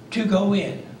to go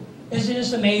in. Isn't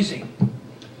this amazing?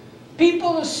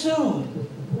 People assume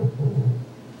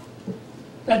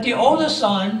that the older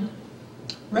son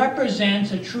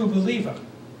represents a true believer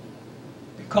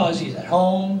because he's at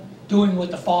home doing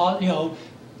what the father,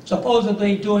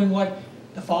 supposedly doing what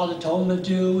the father told him to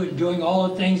do and doing all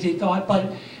the things he thought.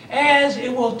 But as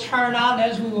it will turn out,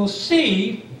 as we will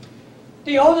see,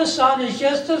 the older son is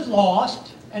just as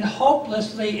lost and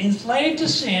hopelessly enslaved to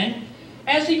sin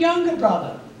as the younger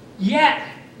brother. Yet,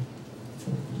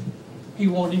 he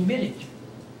won't admit it.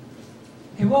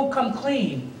 He won't come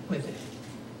clean with it.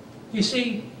 You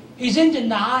see, he's in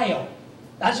denial.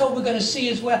 That's what we're going to see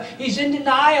as well. He's in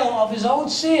denial of his own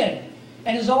sin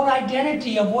and his own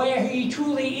identity of where he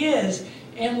truly is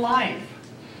in life.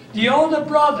 The older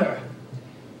brother,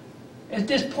 at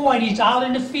this point, he's out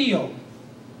in the field.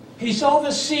 He's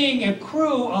overseeing a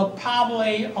crew of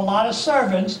probably a lot of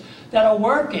servants that are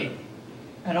working.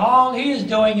 And all he is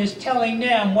doing is telling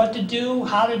them what to do,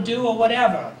 how to do, or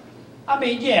whatever. I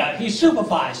mean, yeah, he's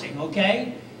supervising,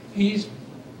 okay? He's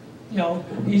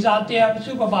out there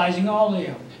supervising all of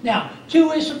them. Now,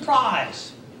 to his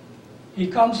surprise, he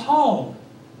comes home,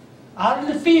 out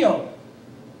in the field.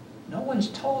 No one's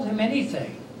told him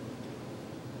anything.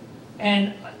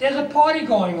 And there's a party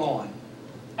going on.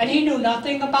 And he knew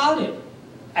nothing about it.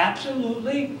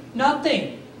 Absolutely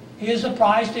nothing. He is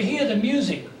surprised to hear the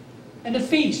music and the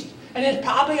feast. And there's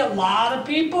probably a lot of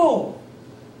people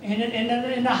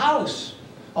in the house.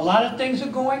 A lot of things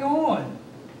are going on.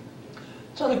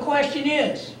 So the question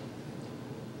is,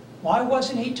 why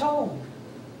wasn't he told?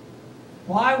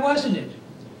 Why wasn't it?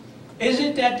 Is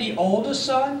it that the older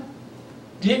son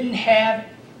didn't have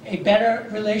a better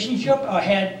relationship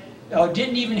or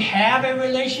didn't even have a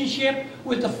relationship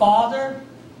with the father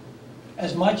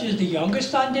as much as the younger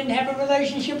son didn't have a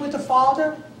relationship with the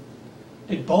father?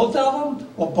 Were both of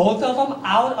them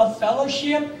out of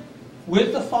fellowship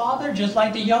with the father, just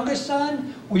like the younger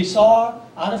son we saw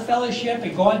out of fellowship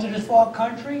and going to this far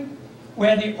country,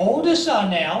 where the older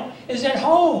son now is at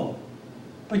home.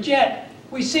 But yet,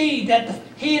 we see that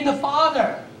he and the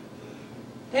father,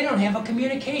 they don't have a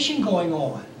communication going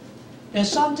on.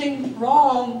 There's something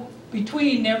wrong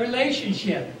between their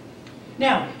relationship.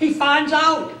 Now, he finds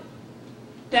out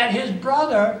that his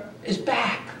brother is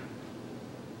back.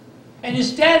 And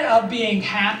instead of being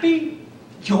happy,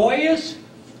 joyous,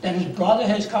 that his brother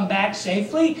has come back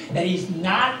safely, that he's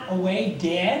not away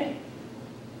dead,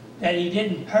 that he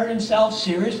didn't hurt himself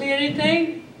seriously or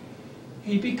anything,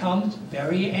 he becomes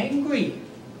very angry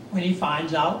when he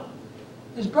finds out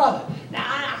his brother. Now,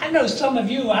 I know some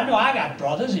of you, I know I got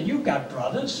brothers and you've got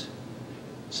brothers.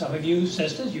 Some of you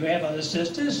sisters, you have other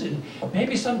sisters, and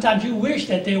maybe sometimes you wish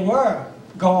that they were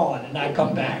gone and I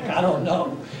come back. I don't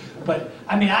know. But,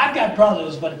 I mean, I've got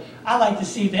brothers, but I like to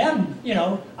see them, you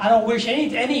know. I don't wish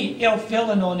any ill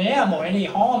feeling on them or any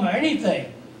harm or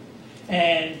anything.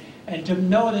 And to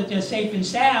know that they're safe and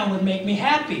sound would make me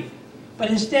happy. But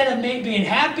instead of me being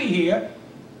happy here,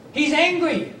 he's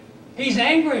angry. He's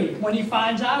angry when he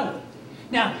finds out.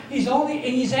 Now, he's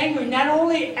angry not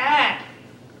only at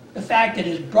the fact that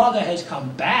his brother has come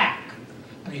back,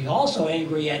 but he's also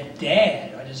angry at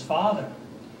Dad, or at his father,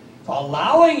 for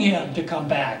allowing him to come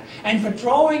back, and for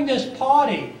throwing this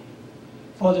party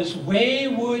for this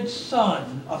wayward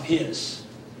son of his.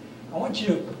 I want you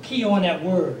to key on that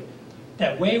word,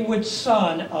 that wayward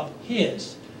son of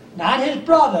his. Not his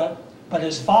brother, but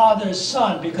his father's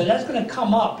son, because that's going to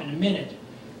come up in a minute,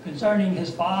 concerning his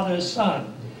father's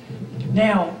son.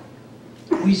 Now,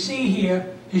 we see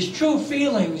here his true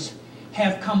feelings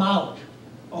have come out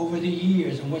over the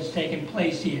years and what's taken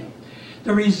place here.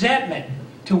 The resentment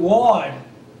toward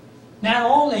not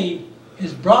only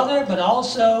his brother, but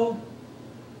also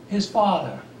his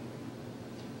father.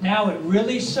 Now it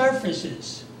really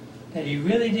surfaces that he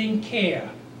really didn't care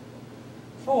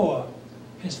for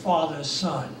his father's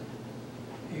son.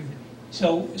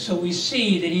 So we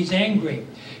see that he's angry.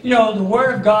 You know, the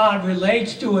Word of God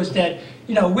relates to us that,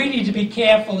 you know, we need to be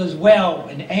careful as well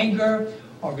in anger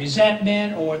or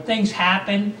resentment, or things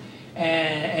happen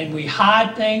and we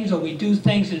hide things or we do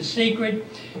things in secret.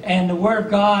 And the Word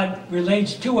of God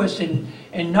relates to us in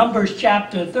Numbers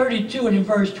chapter 32 and in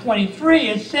verse 23.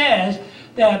 It says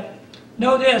that,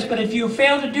 know this, but if you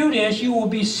fail to do this, you will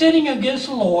be sinning against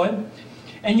the Lord,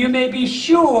 and you may be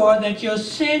sure that your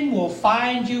sin will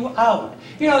find you out.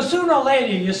 You know, sooner or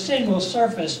later, your sin will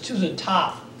surface to the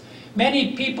top.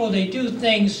 Many people, they do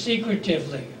things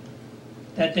secretively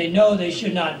that they know they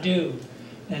should not do.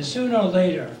 And sooner or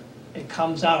later, it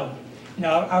comes out. You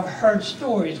know, I've heard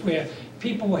stories where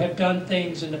people have done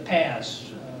things in the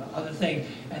past, other things,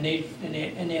 and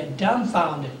they're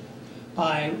dumbfounded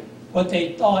by what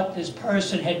they thought this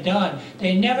person had done.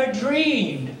 They never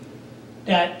dreamed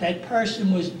that that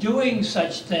person was doing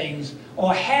such things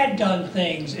or had done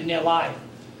things in their life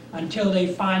until they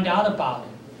find out about it.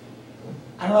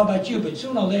 I don't know about you, but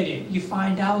sooner or later you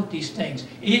find out these things.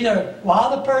 Either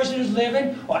while the person is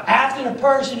living or after the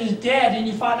person is dead, and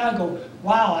you find out and go,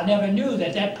 wow, I never knew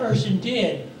that that person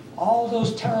did all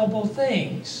those terrible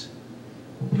things,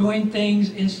 doing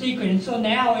things in secret. And so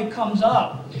now it comes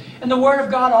up. And the Word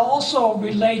of God also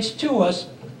relates to us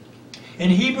in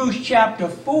Hebrews chapter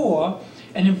 4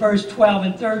 and in verse 12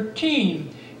 and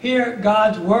 13. Here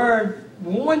God's Word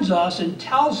warns us and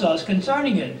tells us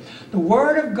concerning it. The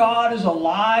Word of God is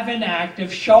alive and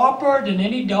active, sharper than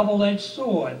any double-edged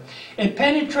sword. It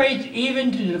penetrates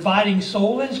even to dividing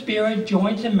soul and spirit,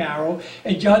 joints and marrow.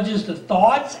 It judges the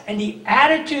thoughts and the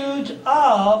attitudes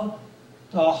of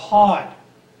the heart.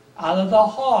 Out of the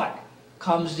heart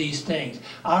comes these things.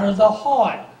 Out of the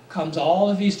heart comes all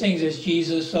of these things, as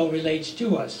Jesus so relates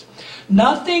to us.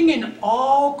 Nothing in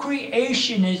all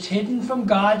creation is hidden from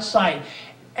God's sight.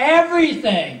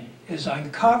 Everything is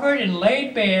uncovered and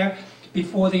laid bare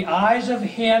before the eyes of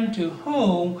Him to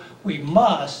whom we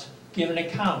must give an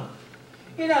account.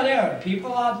 You know, there are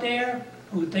people out there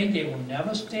who think they will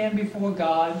never stand before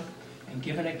God and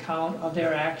give an account of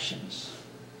their actions.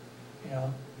 You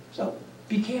know, so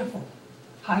be careful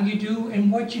how you do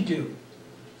and what you do.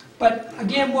 But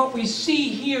again, what we see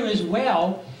here as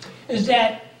well is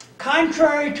that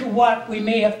contrary to what we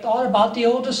may have thought about the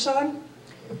older son,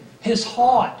 his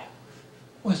heart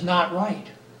was not right.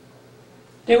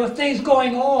 There were things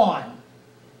going on.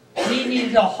 He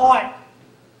needed a heart,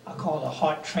 I call it a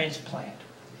heart transplant.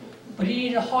 But he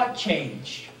needed a heart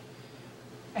change.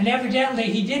 And evidently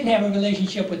he didn't have a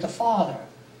relationship with the Father.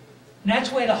 And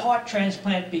that's where the heart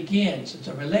transplant begins. It's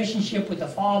a relationship with the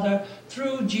Father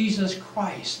through Jesus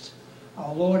Christ,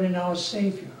 our Lord and our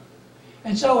Savior.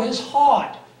 And so his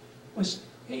heart was,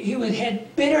 he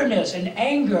had bitterness and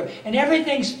anger and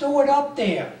everything stored up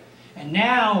there. And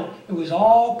now it was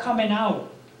all coming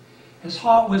out. His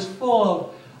heart was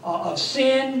full of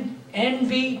sin,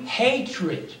 envy,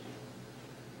 hatred.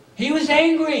 He was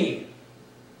angry.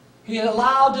 He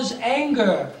allowed his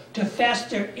anger to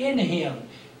fester in him,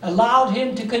 allowed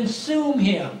him to consume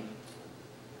him.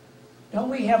 Don't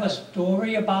we have a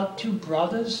story about two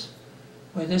brothers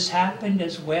where this happened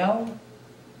as well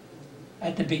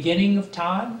at the beginning of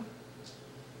time?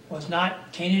 Was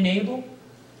not Cain and Abel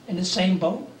in the same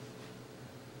boat?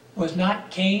 Was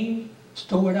not Cain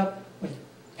stored up with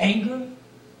anger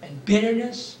and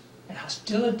bitterness and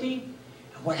hostility?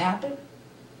 And what happened?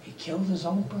 He killed his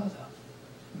own brother,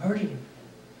 murdered him.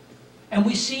 And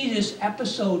we see this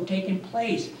episode taking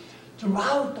place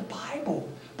throughout the Bible.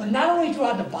 But not only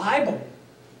throughout the Bible,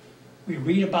 we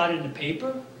read about it in the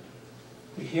paper,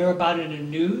 we hear about it in the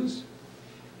news,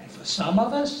 and for some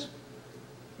of us,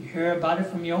 you hear about it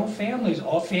from your own families,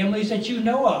 or families that you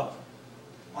know of.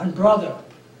 One brother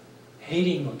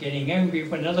hating or getting angry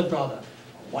with another brother,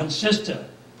 or one sister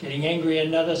getting angry at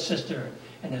another sister,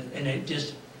 and it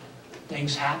just,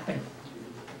 things happen,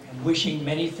 and wishing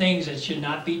many things that should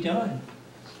not be done.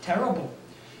 It's terrible.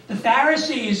 The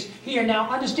Pharisees here, now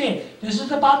understand, this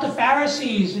is about the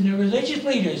Pharisees and the religious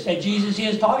leaders that Jesus here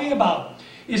is talking about.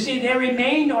 You see, they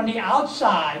remained on the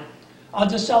outside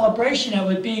of the celebration that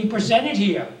was being presented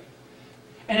here.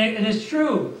 And it's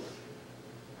true.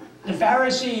 The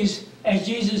Pharisees, as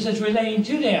Jesus is relating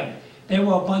to them, they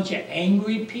were a bunch of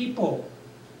angry people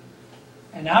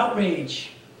and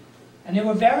outraged. And they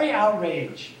were very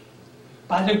outraged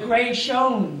by the grace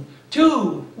shown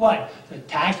to what? The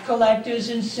tax collectors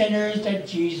and sinners that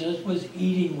Jesus was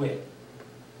eating with.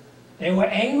 They were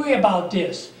angry about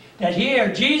this, that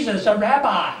here Jesus, a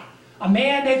rabbi, a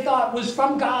man they thought was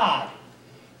from God,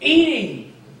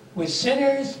 eating with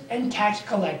sinners and tax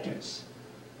collectors.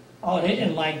 Oh, they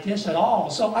didn't like this at all.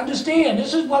 So understand,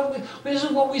 this is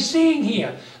what we're seeing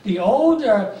here. The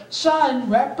older son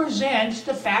represents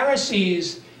the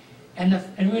Pharisees and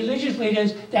religious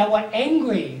leaders that were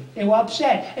angry. They were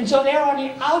upset. And so they're on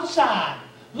the outside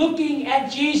looking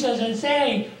at Jesus and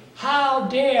saying, how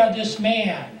dare this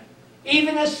man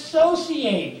even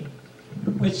associate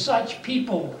with such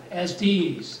people as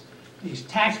these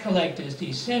tax collectors,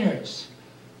 these sinners,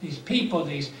 these people,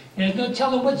 there's no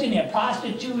telling what's in there,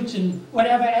 prostitutes and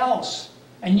whatever else.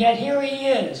 And yet here he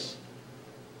is.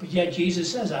 But yet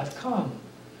Jesus says, I've come,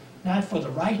 not for the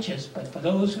righteous, but for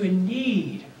those who are in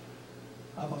need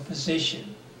of a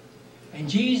physician. And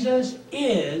Jesus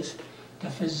is the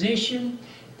physician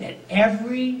that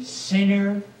every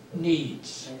sinner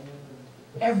needs.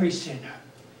 Every sinner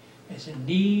is in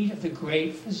need of the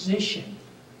great physician.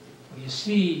 Well, you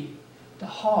see, the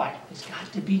heart has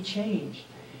got to be changed.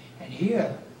 And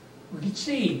here, we can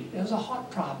see there's a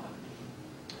heart problem.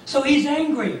 So he's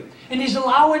angry, and he's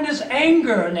allowing this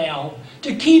anger now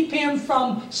to keep him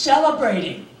from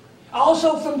celebrating.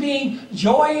 Also from being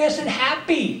joyous and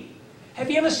happy. Have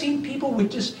you ever seen people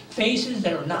with just faces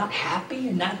that are not happy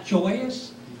and not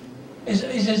joyous?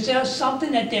 Is there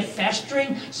something that they're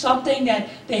festering, something that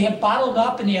they have bottled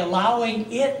up and they're allowing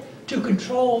it to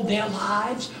control their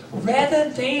lives rather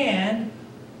than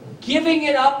giving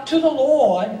it up to the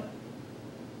Lord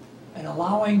and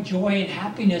allowing joy and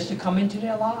happiness to come into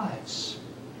their lives?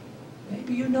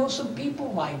 Maybe you know some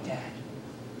people like that.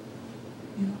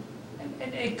 You know?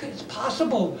 And it's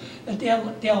possible that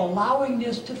they're allowing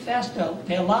this to fester.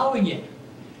 They're allowing it.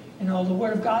 You know, the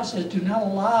Word of God says, do not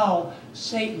allow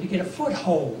Satan to get a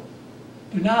foothold.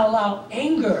 Do not allow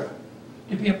anger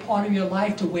to be a part of your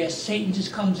life to where Satan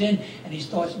just comes in and he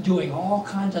starts doing all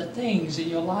kinds of things in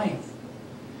your life.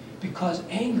 Because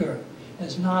anger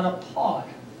is not a part,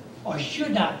 or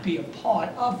should not be a part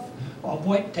of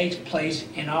what takes place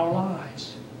in our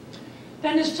lives.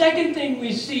 Then the second thing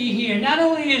we see here, not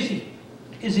only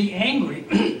is he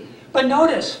angry, but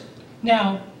notice,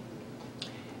 now,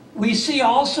 we see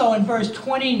also in verse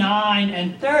 29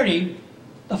 and 30,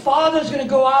 the father's going to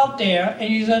go out there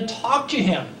and he's going to talk to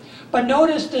him. But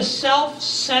notice the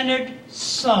self-centered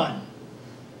son,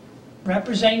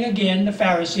 representing again the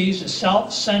Pharisees, the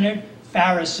self-centered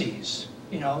Pharisees,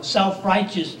 you know,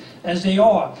 self-righteous as they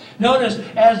are. Notice,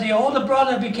 as the older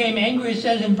brother became angry, it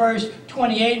says in verse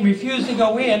 28, and refused to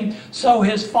go in, so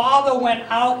his father went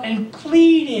out and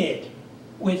pleaded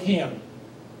with him.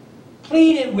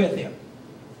 Pleaded with him.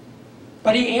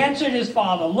 But he answered his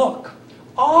father, look,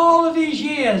 all of these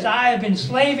years I have been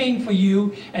slaving for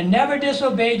you and never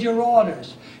disobeyed your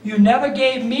orders. You never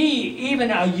gave me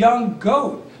even a young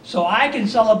goat so I can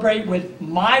celebrate with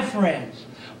my friends.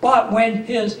 But when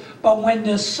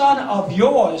this son of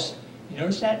yours, you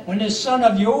notice that? When this son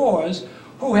of yours,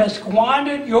 who has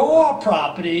squandered your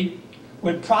property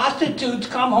with prostitutes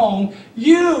come home,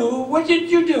 what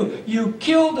did you do? You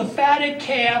killed the fatted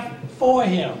calf for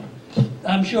him.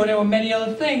 I'm sure there were many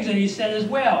other things that he said as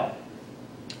well.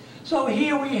 So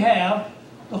here we have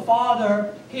the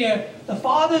Father here, the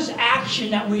Father's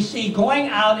action that we see going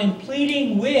out and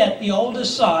pleading with the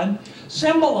oldest son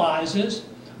symbolizes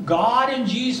God and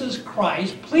Jesus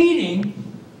Christ pleading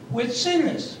with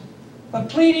sinners, but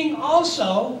pleading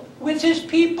also with his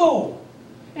people.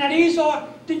 Now these are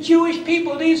the Jewish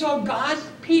people, these are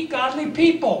godly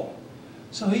people.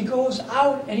 So he goes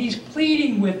out and he's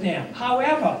pleading with them.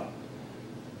 However,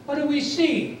 what do we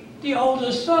see? The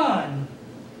oldest son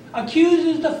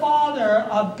accuses the father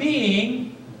of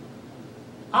being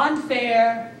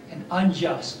unfair and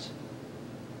unjust.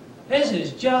 This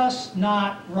is just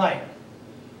not right.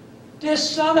 This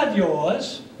son of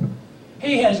yours,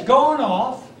 he has gone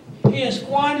off, he has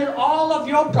squandered all of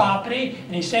your property,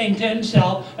 and he's saying to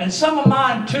himself, and some of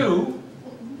mine too,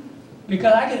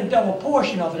 because I get a double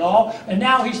portion of it all, and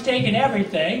now he's taken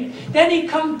everything. Then he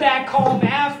comes back home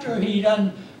after he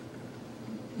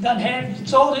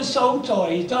sold his soul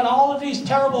toy. He's done all of these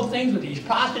terrible things with these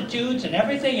prostitutes and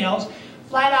everything else,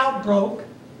 flat out broke,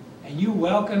 and you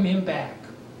welcome him back.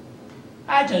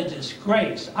 That's a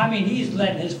disgrace. I mean, he's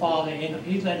letting his father in.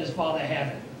 He's letting his father have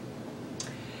it.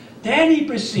 Then he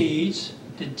proceeds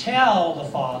to tell the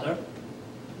father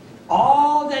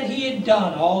all that he had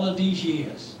done all of these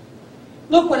years.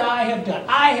 Look what I have done.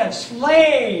 I have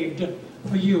slaved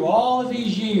for you all of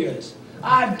these years.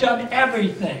 I've done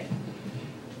everything.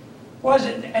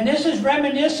 And this is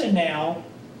reminiscent now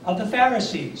of the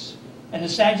Pharisees and the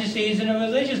Sadducees and the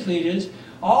religious leaders,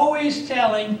 always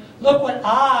telling, look what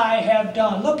I have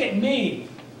done. Look at me.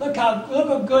 Look how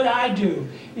good I do.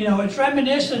 You know, it's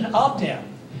reminiscent of them.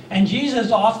 And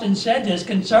Jesus often said this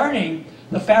concerning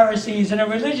the Pharisees and the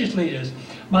religious leaders.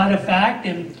 Matter of fact,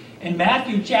 in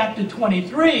Matthew chapter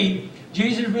 23,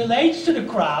 Jesus relates to the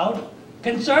crowd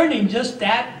concerning just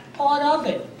that part of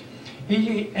it.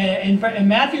 In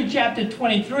Matthew chapter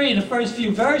 23, the first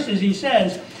few verses, he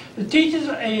says,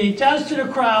 he tells to the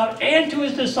crowd and to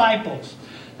his disciples,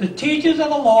 the teachers of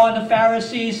the law and the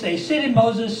Pharisees, they sit in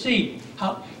Moses' seat.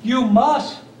 You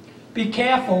must be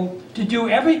careful to do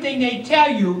everything they tell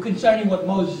you concerning what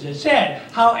Moses has said.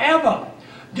 However,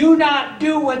 do not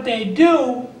do what they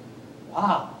do.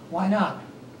 Wow, why not?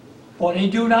 For they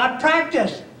do not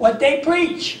practice what they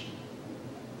preach.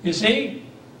 You see?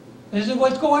 This is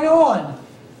what's going on.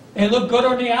 They look good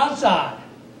on the outside,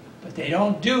 but they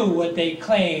don't do what they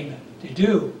claim to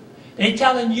do. They're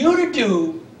telling you to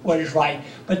do what is right,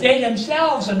 but they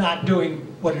themselves are not doing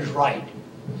what is right.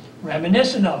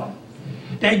 Reminiscent of them.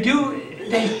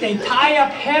 They tie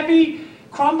up heavy,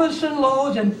 cumbersome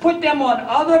loads and put them on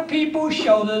other people's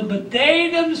shoulders, but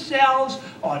they themselves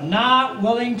are not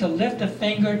willing to lift a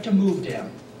finger to move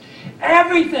them.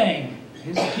 Everything,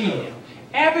 here's the key,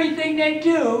 everything they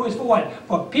do is for what?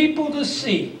 For people to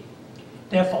see.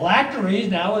 Their phylacteries,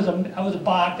 now that was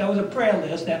a prayer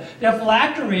list, their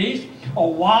phylacteries are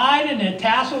wide and their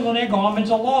tassels on their garments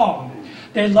are long.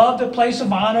 They love the place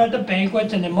of honor at the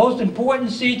banquets and the most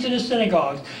important seats in the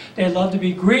synagogues. They love to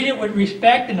be greeted with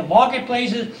respect in the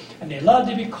marketplaces, and they love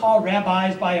to be called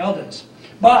rabbis by others.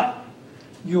 But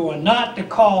you are not to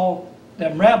call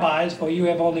them rabbis, for you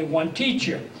have only one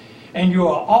teacher, and you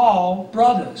are all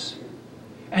brothers.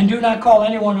 And do not call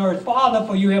anyone on earth father,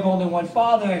 for you have only one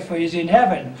Father, for he is in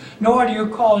heaven. Nor do you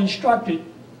call instructed,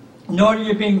 nor do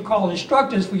you being called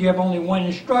instructors, for you have only one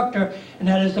instructor, and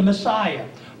that is the Messiah.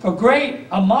 For great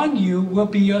among you will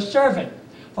be your servant.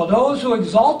 For those who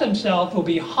exalt themselves will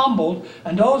be humbled,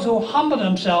 and those who humble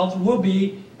themselves will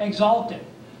be exalted.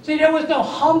 See, there was no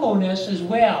humbleness as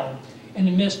well in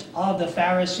the midst of the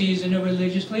Pharisees and the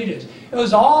religious leaders. It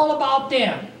was all about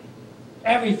them.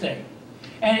 Everything.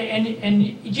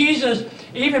 And Jesus,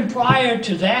 even prior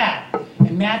to that,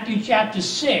 in Matthew chapter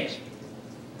 6,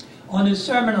 on his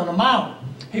Sermon on the Mount,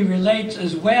 he relates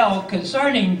as well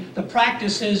concerning the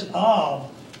practices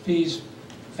of these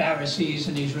Pharisees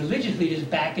and these religious leaders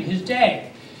back in his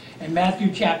day. In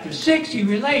Matthew chapter 6, he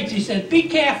relates, he says, be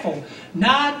careful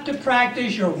not to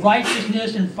practice your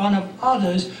righteousness in front of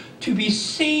others to be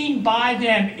seen by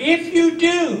them. If you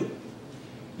do,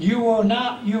 you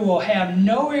will have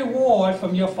no reward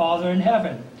from your Father in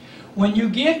heaven. When you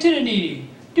give to the needy,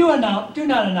 do not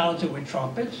announce it with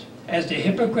trumpets, as the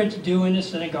hypocrites do in the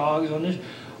synagogues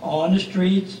on the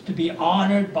streets, to be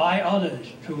honored by others.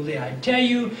 Truly I tell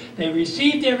you, they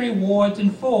receive their rewards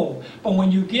in full. But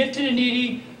when you give to the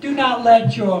needy, do not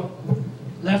let your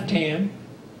left hand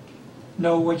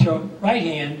know what your right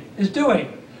hand is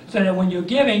doing, so that when you're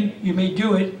giving, you may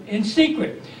do it in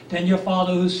secret. Then your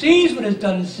Father who sees what is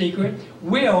done in secret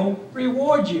will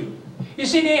reward you. You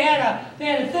see, they had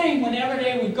a thing whenever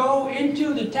they would go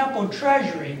into the temple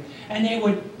treasury and they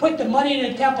would put the money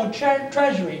in the temple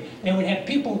treasury. They would have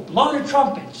people blow the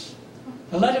trumpets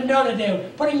to let them know that they were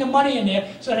putting the money in there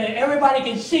so that everybody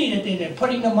could see that they're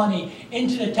putting the money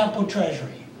into the temple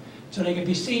treasury so they could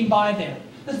be seen by them.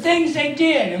 The things they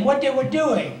did and what they were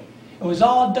doing, it was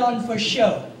all done for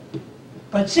show.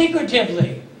 But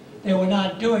secretively, they were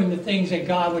not doing the things that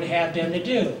God would have them to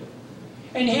do.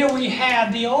 And here we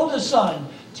have the older son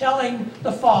telling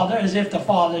the father, as if the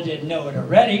father didn't know it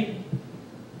already,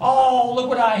 "Oh, look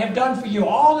what I have done for you.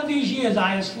 All of these years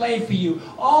I have slaved for you.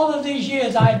 All of these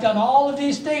years I have done all of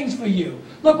these things for you.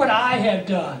 Look what I have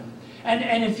done."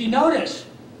 And if you notice,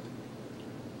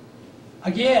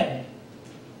 again,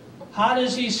 how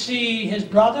does he see his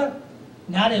brother?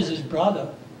 Not as his brother,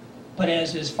 but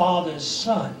as his father's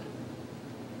son.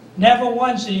 Never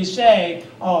once did he say,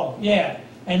 "Oh, yeah,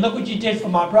 and look what you did for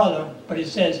my brother," but it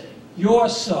says, "your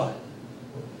son."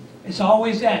 It's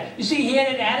always that. You see, he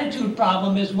had an attitude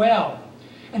problem as well.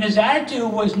 And his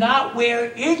attitude was not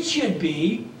where it should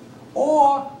be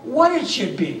or what it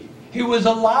should be. He was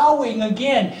allowing,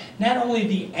 again, not only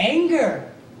the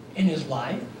anger in his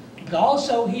life, but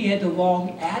also he had the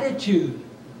wrong attitude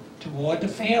toward the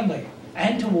family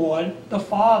and toward the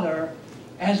father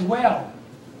as well.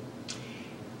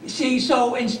 You see,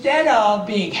 so instead of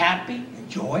being happy and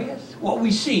joyous, what we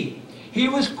see, he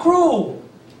was cruel.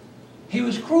 He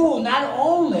was cruel not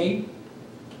only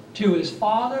to his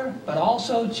father, but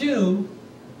also to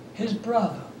his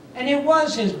brother. And it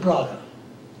was his brother.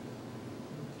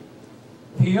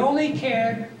 He only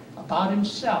cared about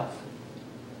himself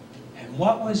and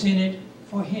what was in it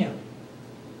for him.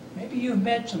 Maybe you've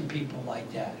met some people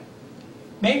like that.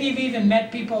 Maybe you've even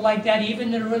met people like that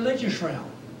even in the religious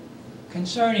realm,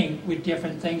 concerning with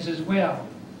different things as well.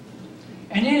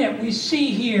 And in it we see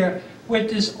here with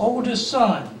this older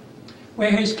son,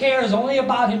 where his care is only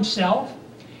about himself.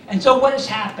 And so what has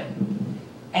happened?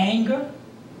 Anger,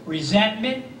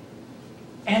 resentment,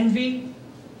 envy,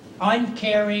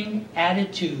 uncaring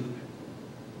attitude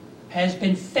has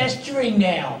been festering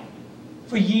now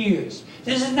for years.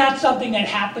 This is not something that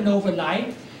happened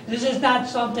overnight. This is not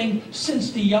something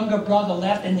since the younger brother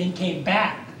left and then came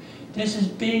back. This has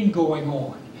been going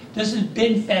on. This has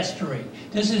been festering.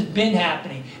 This has been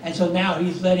happening. And so now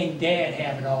he's letting Dad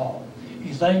have it all.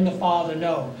 He's letting the father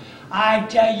know, "I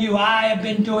tell you, I have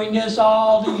been doing this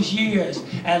all these years,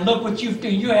 and look what you've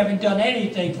done. You haven't done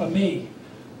anything for me."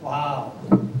 Wow,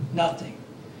 nothing.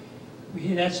 We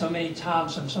hear that so many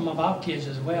times from some of our kids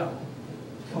as well.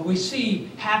 What we see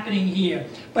happening here.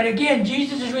 But again,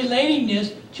 Jesus is relating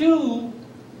this to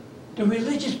the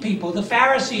religious people, the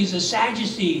Pharisees, the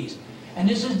Sadducees. And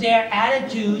this is their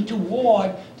attitude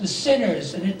toward the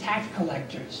sinners and the tax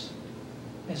collectors.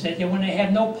 They said they want to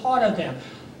have no part of them.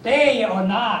 They are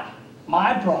not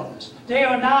my brothers. They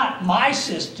are not my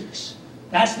sisters.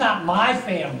 That's not my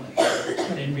family.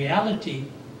 But in reality,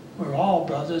 we're all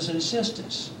brothers and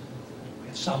sisters. We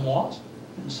have some lost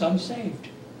and some saved.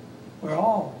 We're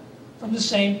all from the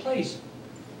same place.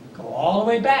 Go all the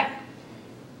way back.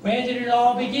 Where did it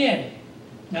all begin?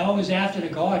 No, it was after the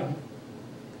garden,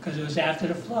 because it was after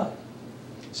the flood.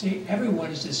 See, everyone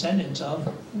is descendants of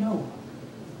Noah.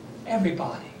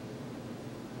 Everybody.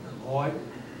 The Lord,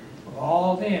 we're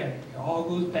all there. It all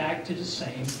goes back to the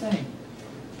same thing.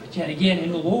 But yet again,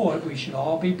 in the Lord, we should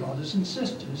all be brothers and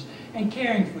sisters and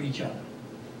caring for each other.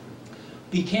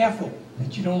 Be careful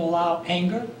that you don't allow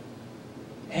anger,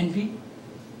 envy,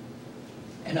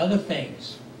 and other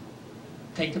things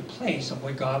take the place of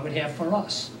what God would have for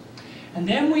us. And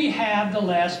then we have the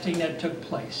last thing that took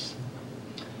place.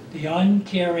 The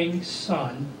uncaring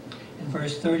son in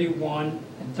verse 31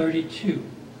 and 32.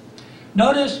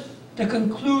 Notice the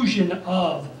conclusion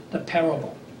of the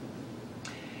parable.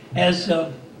 As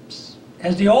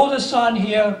the older son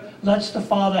here lets the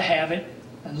father have it,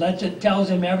 and tells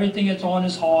him everything that's on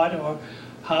his heart, or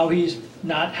how he's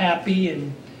not happy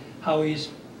and how he's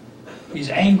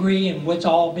angry and what's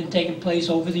all been taking place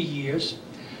over the years.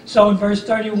 So in verse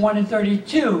 31 and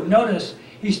 32, notice,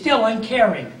 he's still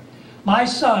uncaring. "My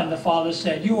son," the father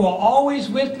said, "you are always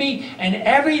with me, and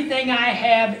everything I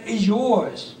have is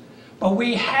yours. But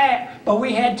we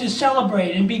had to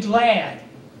celebrate and be glad.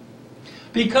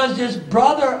 Because this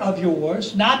brother of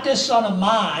yours, not this son of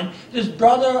mine, this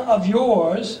brother of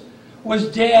yours was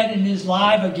dead and is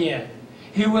alive again.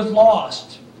 He was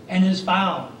lost and is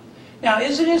found." Now,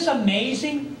 isn't this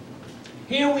amazing?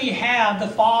 Here we have the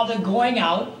father going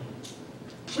out,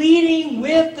 pleading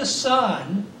with the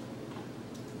son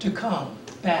to come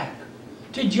back,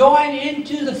 to join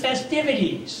into the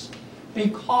festivities,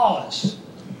 because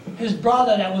his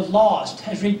brother that was lost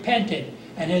has repented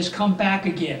and has come back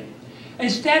again.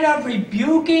 instead of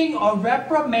rebuking or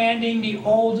reprimanding the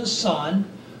older son,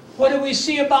 what do we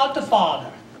see about the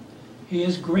father? He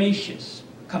is gracious,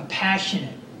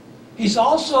 compassionate. He's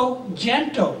also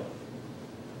gentle.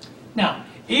 Now,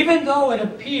 even though it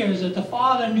appears that the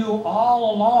father knew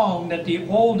all along that the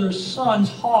older son's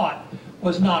heart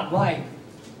was not right,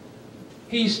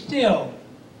 he still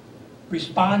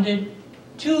responded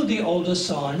to the older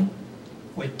son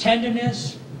with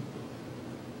tenderness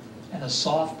and a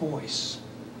soft voice.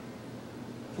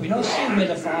 We don't see where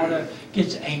the father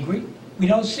gets angry. We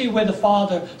don't see where the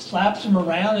father slaps him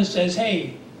around and says,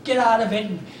 hey, get out of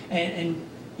it, and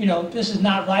you know, this is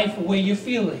not right for the way you're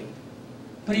feeling.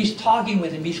 But he's talking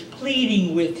with him. He's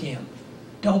pleading with him.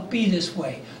 Don't be this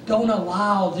way. Don't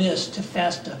allow this to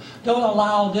fester. Don't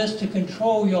allow this to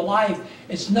control your life.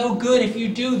 It's no good if you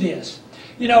do this.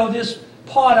 You know, this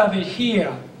part of it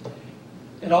here,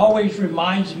 it always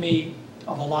reminds me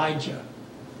of Elijah.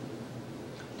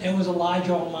 There was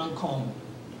Elijah on Mount Carmel.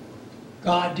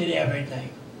 God did everything.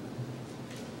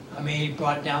 I mean, he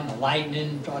brought down the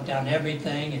lightning, brought down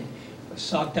everything, and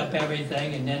sucked up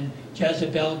everything. And then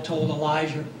Jezebel told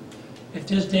Elijah, if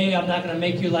this day I'm not going to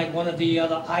make you like one of the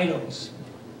other idols.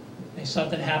 And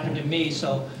something happened to me.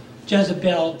 So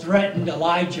Jezebel threatened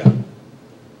Elijah.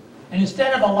 And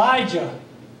instead of Elijah,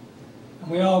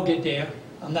 and we all get there,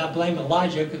 I'm not blaming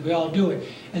Elijah because we all do it.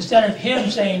 Instead of him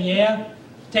saying, yeah,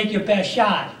 take your best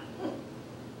shot,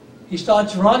 he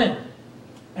starts running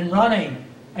and running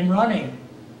and running.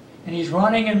 And he's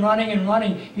running and running and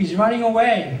running. He's running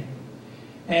away.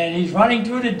 And he's running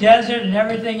through the desert and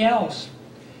everything else.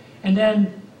 And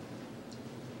then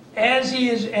as he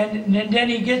is, and then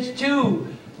he gets to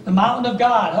the mountain of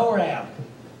God, Horeb.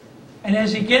 And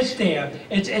as he gets there,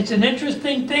 it's an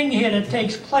interesting thing here that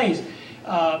takes place.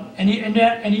 And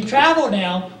he traveled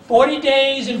now 40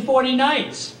 days and 40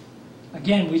 nights.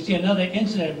 Again, we see another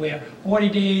incident where 40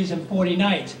 days and 40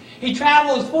 nights. He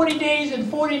travels 40 days and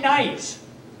 40 nights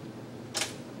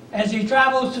as he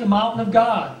travels to the mountain of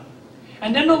God.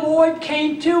 And then the Lord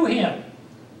came to him.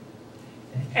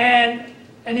 And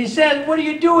he said, what are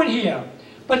you doing here?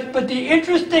 But the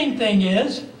interesting thing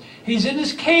is, he's in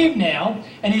this cave now,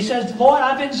 and he says, Lord,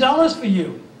 I've been zealous for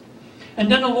you.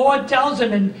 And then the Lord tells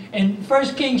him in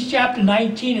 1 Kings chapter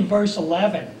 19 and verse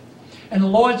 11, and the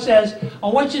Lord says, I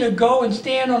want you to go and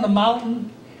stand on the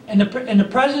mountain in the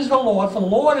presence of the Lord, for the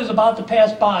Lord is about to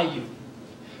pass by you.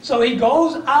 So he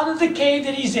goes out of the cave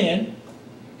that he's in,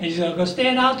 and he's going to go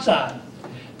stand outside.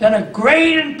 Then a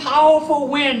great and powerful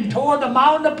wind tore the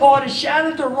mountain apart and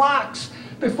shattered the rocks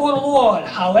before the Lord.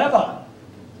 However,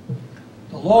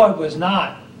 the Lord was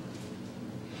not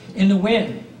in the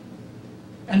wind.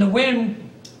 And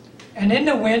in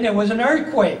the wind there was an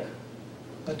earthquake.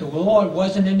 But the Lord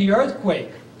wasn't in the earthquake.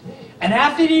 And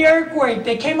after the earthquake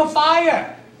there came a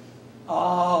fire.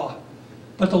 Oh,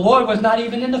 but the Lord was not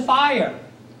even in the fire.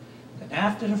 And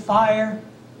after the fire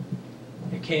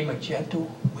there came a gentle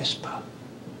whisper.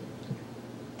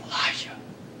 Elijah,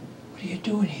 what are you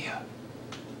doing here?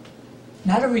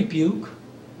 Not a rebuke,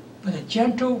 but a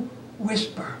gentle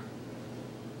whisper.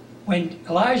 When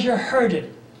Elijah heard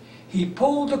it, he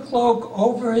pulled the cloak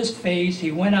over his face.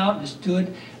 He went out and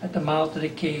stood at the mouth of the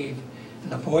cave.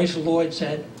 And the voice of the Lord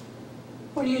said,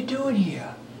 what are you doing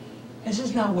here? This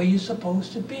is not where you're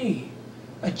supposed to be.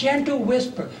 A gentle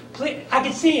whisper. I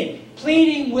can see it.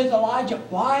 Pleading with Elijah,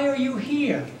 why are you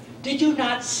here? Did you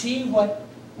not see what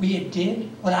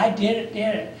what I did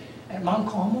there at Mount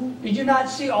Carmel? Did you not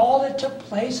see all that took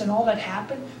place and all that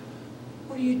happened?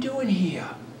 What are you doing here?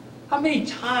 How many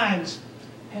times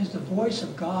has the voice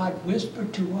of God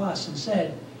whispered to us and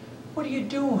said, what are you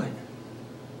doing?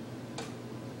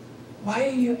 Why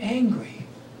are you angry?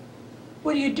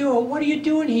 What are you doing? What are you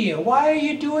doing here? Why are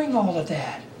you doing all of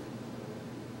that?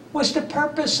 What's the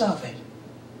purpose of it?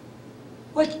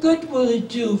 What good will it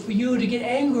do for you to get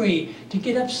angry, to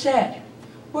get upset?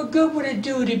 What good would it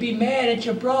do to be mad at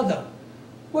your brother?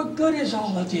 What good is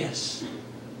all of this?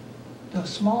 The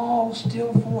small,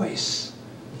 still voice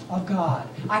of God.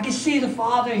 I can see the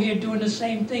father here doing the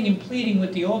same thing and pleading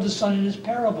with the older son in this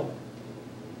parable.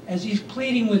 As he's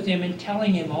pleading with him and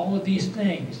telling him all of these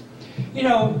things. You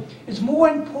know, it's more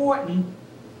important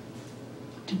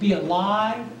to be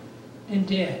alive than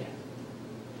dead.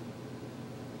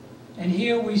 And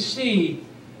here we see,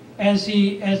 as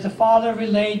the father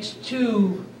relates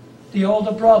to the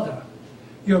older brother,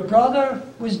 your brother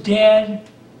was dead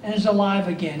and is alive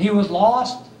again. He was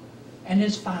lost and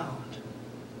is found.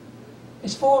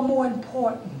 It's far more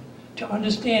important to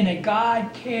understand that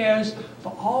God cares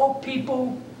for all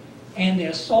people and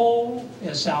their soul,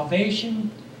 their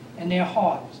salvation, and their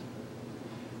hearts.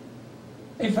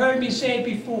 They've heard me say it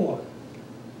before.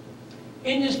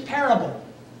 In this parable,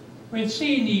 we've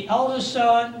seen the elder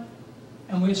son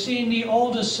and we've seen the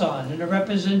older son and the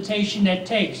representation that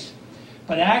takes.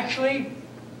 But actually,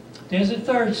 there's a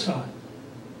third son.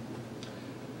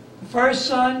 The first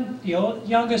son, the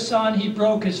younger son, he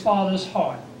broke his father's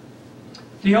heart.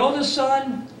 The older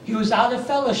son, he was out of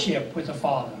fellowship with the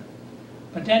father.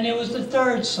 But then there was the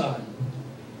third son.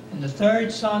 And the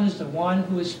third son is the one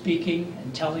who is speaking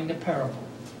and telling the parable.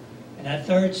 And that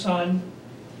third son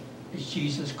is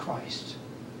Jesus Christ.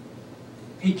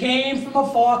 He came from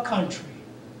a far country.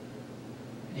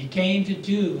 And he came to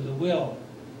do the will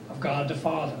of God the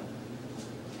Father.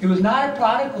 He was not a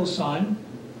prodigal son,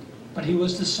 but he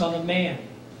was the Son of Man.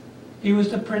 He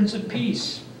was the Prince of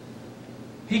Peace.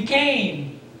 He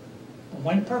came for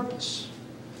one purpose,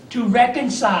 to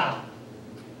reconcile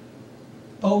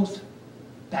both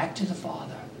back to the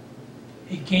Father.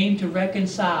 He came to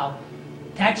reconcile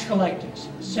tax collectors,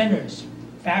 sinners,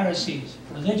 Pharisees,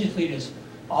 religious leaders,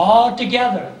 all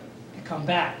together to come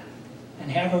back and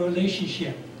have a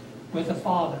relationship with the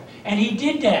Father. And he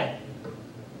did that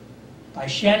by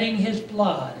shedding his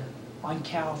blood on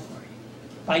Calvary,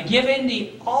 by giving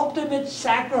the ultimate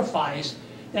sacrifice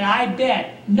that I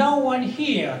bet no one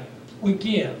here would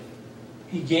give.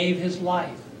 He gave his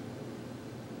life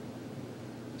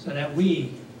so that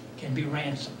we can be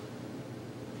ransomed,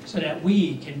 so that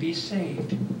we can be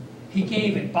saved. He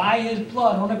gave it by his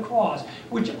blood on the cross,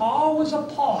 which all was a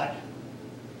part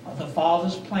of the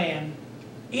Father's plan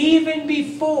even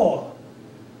before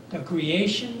the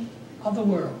creation of the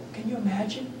world. Can you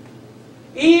imagine?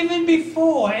 Even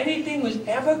before anything was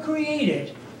ever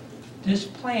created, this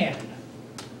plan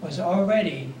was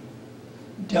already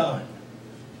done,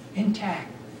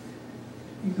 intact.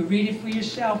 You can read it for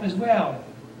yourself as well.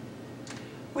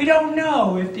 We don't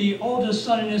know if the older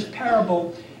son in this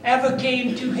parable ever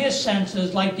came to his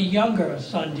senses like the younger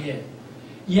son did.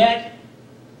 Yet,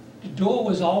 the door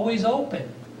was always open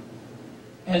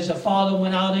as the father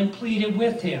went out and pleaded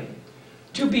with him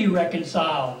to be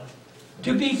reconciled,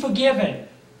 to be forgiven,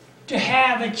 to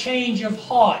have a change of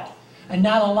heart and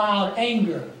not allow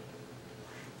anger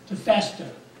to fester,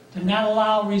 to not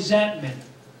allow resentment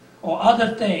or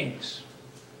other things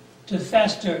to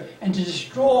fester and to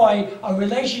destroy a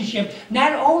relationship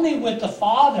not only with the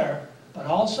father but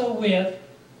also with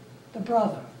the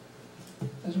brother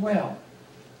as well.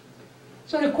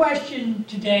 So the question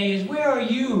today is, where are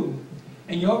you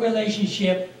in your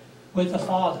relationship with the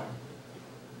Father?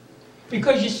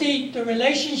 Because you see, the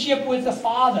relationship with the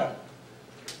Father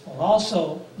will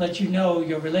also let you know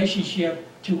your relationship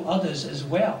to others as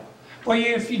well. For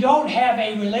if you don't have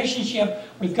a relationship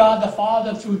with God the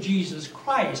Father through Jesus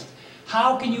Christ,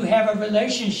 how can you have a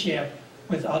relationship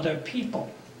with other people?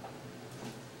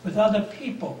 With other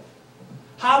people.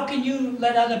 How can you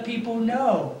let other people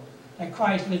know that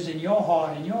Christ lives in your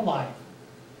heart and your life?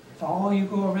 If all you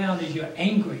go around is you're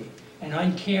angry and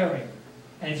uncaring,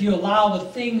 and if you allow the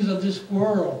things of this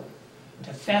world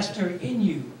to fester in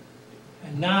you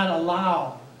and not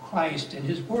allow Christ and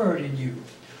his word in you,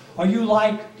 are you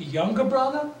like the younger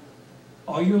brother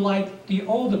or are you like the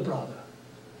older brother?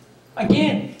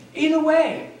 Again, either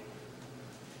way,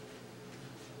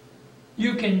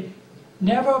 you can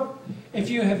never,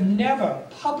 if you have never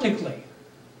publicly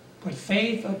put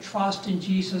faith or trust in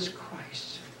Jesus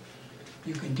Christ,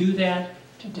 you can do that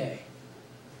today.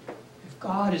 If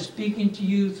God is speaking to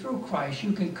you through Christ,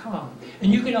 you can come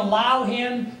and you can allow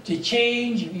him to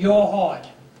change your heart.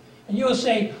 And you'll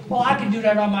say, well, I can do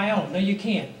that on my own. No, you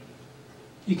can't.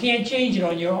 You can't change it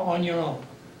on your own.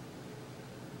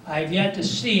 I have yet to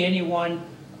see anyone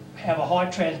have a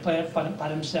heart transplant by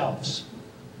themselves.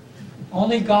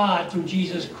 Only God, through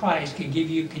Jesus Christ, can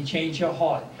change your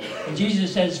heart. And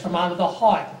Jesus says, from out of the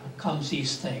heart comes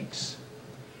these things.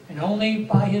 And only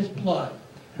by his blood,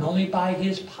 and only by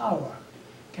his power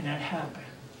can that happen.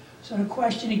 So the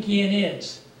question again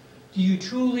is, do you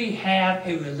truly have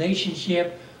a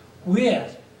relationship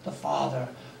with the Father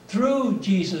through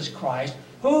Jesus Christ,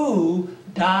 who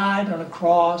died on a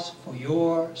cross for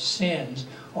your sins?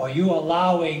 Or are you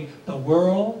allowing the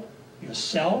world,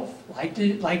 yourself, like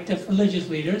the religious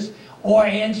leaders,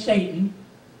 and Satan,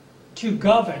 to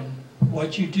govern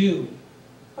what you do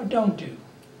or don't do?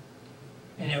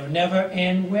 And it will never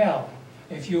end well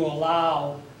if you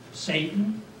allow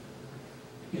Satan,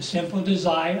 your sinful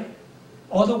desire,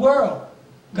 or the world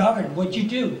govern what you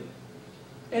do.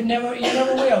 You never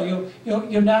will.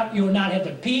 You'll not have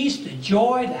the peace, the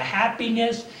joy, the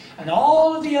happiness, and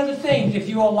all of the other things if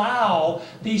you allow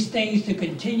these things to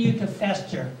continue to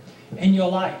fester in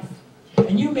your life.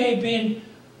 And you may have been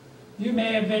You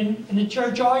may have been in the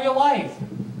church all your life,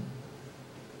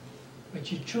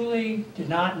 but you truly did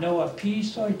not know a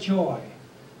peace or joy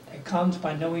that comes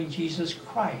by knowing Jesus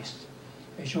Christ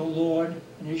as your Lord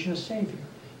and as your Savior.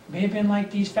 You may have been like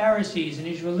these Pharisees and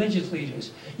these religious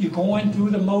leaders. You're going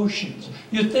through the motions.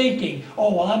 You're thinking,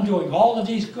 oh, well, I'm doing all of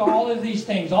these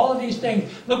things.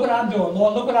 Look what I'm doing,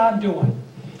 Lord, look what I'm doing.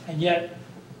 And yet,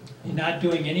 you're not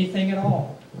doing anything at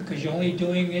all, because you're only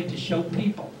doing it to show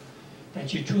people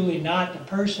that you're truly not the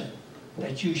person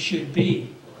that you should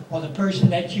be, or the person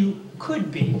that you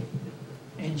could be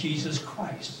in Jesus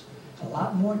Christ. There's a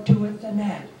lot more to it than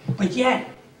that. But yet,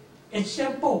 it's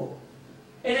simple.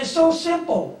 It is so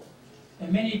simple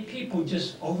that many people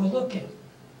just overlook it.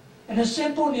 And the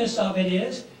simpleness of it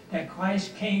is that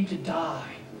Christ came to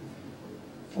die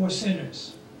for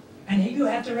sinners. And you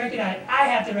have to recognize, I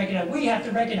have to recognize, we have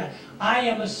to recognize, I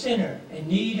am a sinner in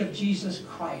need of Jesus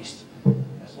Christ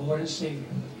as Lord and Savior.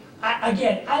 I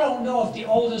don't know if the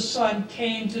oldest son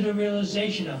came to the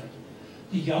realization of it.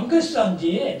 The youngest son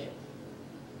did.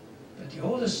 But the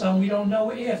oldest son, we don't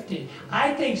know if did.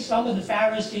 I think some of the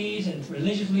Pharisees and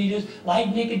religious leaders,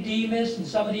 like Nicodemus and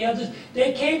some of the others,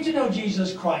 they came to know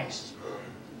Jesus Christ.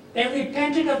 They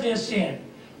repented of their sin.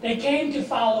 They came to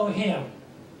follow him.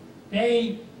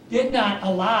 They did not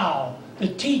allow the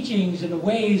teachings and the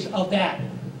ways of that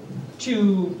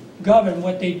to govern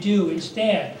what they do.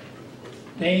 Instead,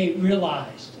 they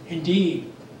realized,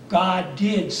 indeed, God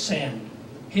did send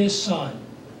his Son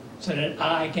so that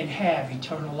I can have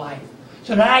eternal life,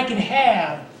 so that I can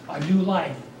have a new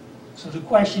life. So the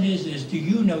question is do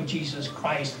you know Jesus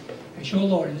Christ as your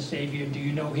Lord and Savior? Do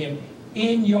you know him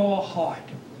in your heart?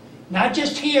 Not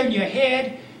just here in your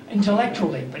head,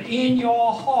 intellectually, but in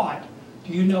your heart.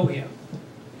 Do you know him?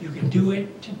 You can do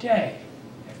it today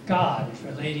if God is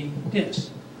relating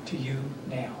this to you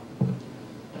now.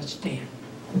 Let's stand.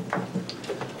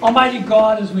 Almighty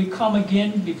God, as we come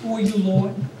again before you,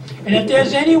 Lord, and if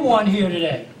there's anyone here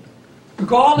today,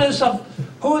 regardless of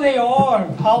who they are,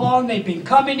 or how long they've been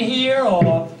coming here,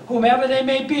 or whomever they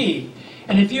may be,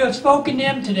 and if you have spoken to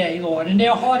them today, Lord, and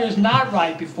their heart is not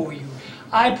right before you,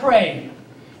 I pray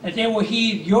that they will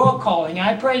heed your calling.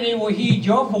 I pray they will heed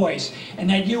your voice, and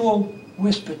that you will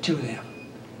whisper to them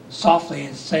softly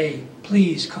and say,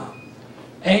 please come.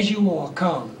 As you are,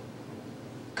 come.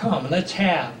 Come, let's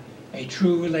have a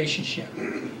true relationship.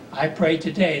 I pray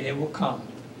today they will come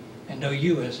and know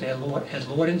you as their Lord, as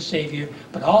Lord and Savior,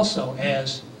 but also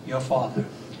as your Father.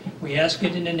 We ask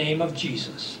it in the name of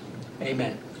Jesus.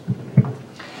 Amen.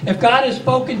 If God has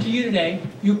spoken to you today,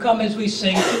 you come as we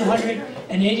sing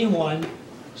 281,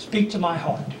 Speak to My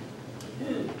Heart.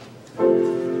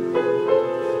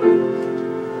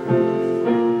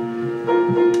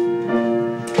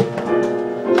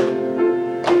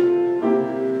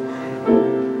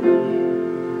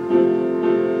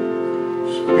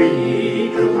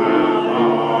 Speak to my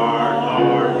heart,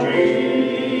 Lord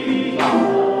Jesus.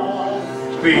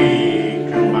 Speak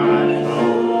to my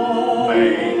soul,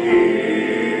 may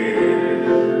hear.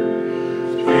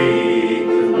 Speak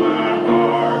to my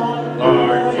heart,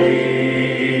 Lord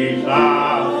Jesus.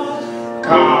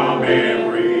 Calm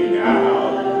every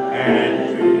doubt and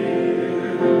fear.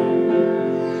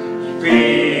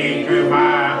 Speak to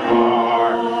my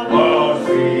heart, oh,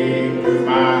 speak to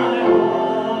my heart.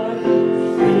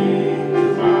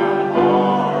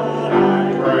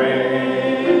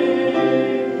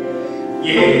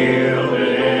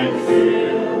 Yielded and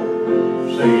still,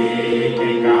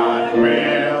 seeking God's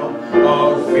will,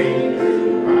 oh, speak to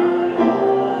my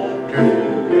heart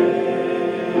today.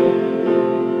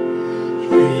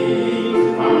 Speak to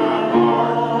my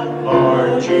heart,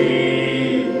 Lord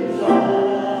Jesus,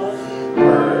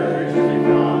 purge me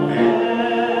from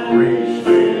every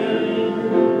sin.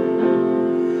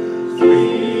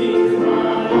 Speak to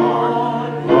my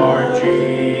heart, Lord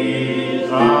Jesus,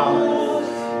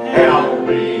 help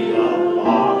me.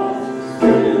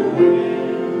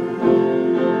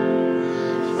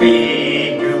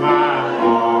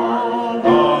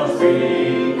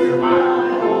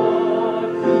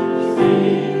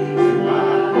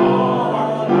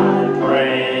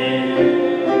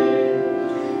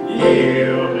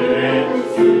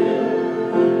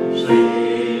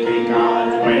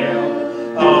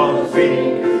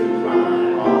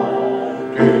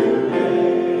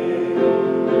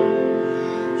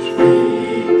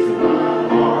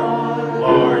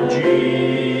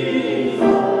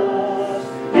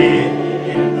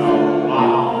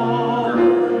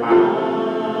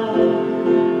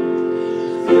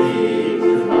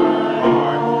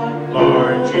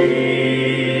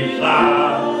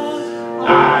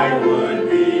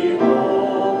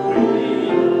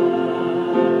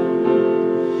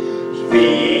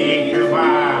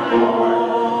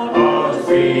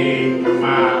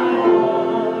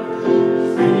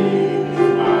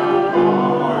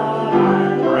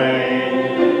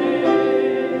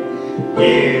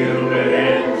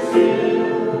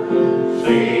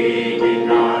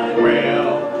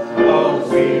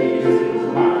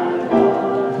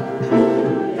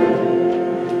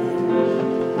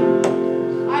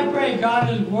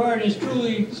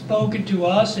 spoken to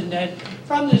us, and that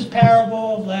from this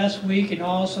parable of last week and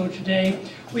also today,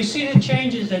 we see the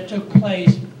changes that took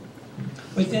place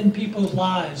within people's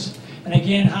lives. And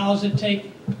again, how does it take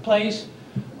place?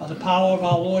 The power of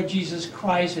our Lord Jesus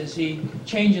Christ as He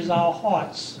changes our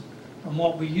hearts from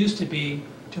what we used to be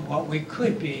to what we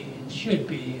could be and should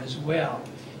be as well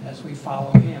as we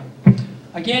follow Him.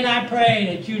 Again, I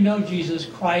pray that you know Jesus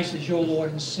Christ as your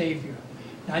Lord and Savior,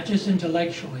 not just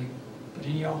intellectually, but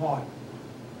in your heart.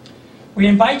 We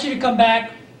invite you to come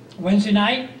back Wednesday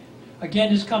night.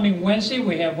 Again, this coming Wednesday,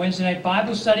 we have Wednesday night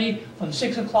Bible study from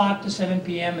 6 o'clock to 7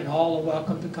 p.m. and all are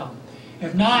welcome to come.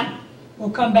 If not, we'll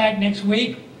come back next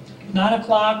week, 9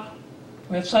 o'clock.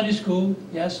 We have Sunday school.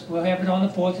 Yes, we'll have it on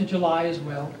the 4th of July as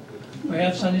well. We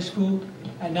have Sunday school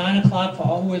at 9 o'clock for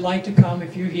all who would like to come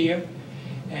if you're here.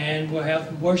 And we'll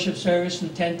have worship service from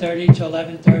 10:30 to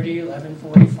 11:30,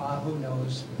 11:45, who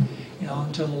knows,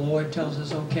 until the Lord tells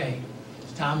us, okay,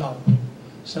 it's time up.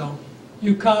 So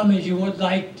you come as you would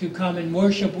like to come and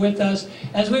worship with us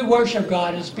as we worship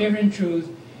God in spirit and truth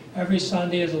every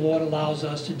Sunday as the Lord allows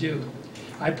us to do.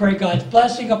 I pray God's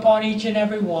blessing upon each and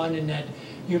every one, and that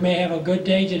you may have a good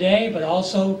day today, but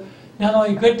also, not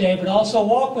only a good day, but also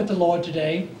walk with the Lord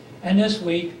today and this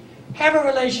week. Have a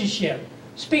relationship.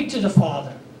 Speak to the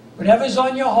Father. Whatever's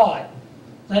on your heart,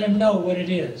 let Him know what it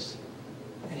is,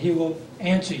 and He will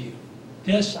answer you.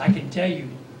 This I can tell you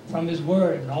from His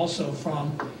Word and also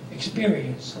from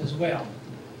experience as well.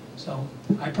 So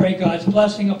I pray God's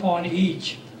blessing upon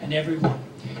each and every one.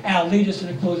 Al, lead us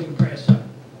in a closing prayer, sir.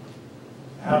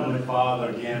 Heavenly Father,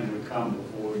 again we come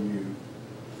before you,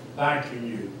 thanking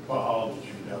you for all that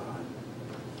you've done,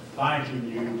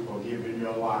 thanking you for giving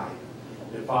your life,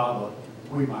 that Father,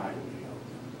 we might live.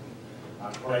 I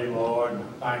pray, Lord, and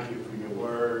I thank you for your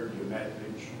word, your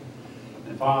message.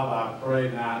 And Father, I pray,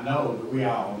 and I know that we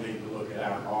all need to look at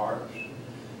our hearts,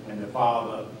 and that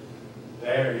Father,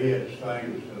 there is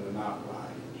things that are not right.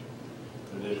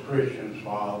 But as Christians,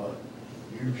 Father,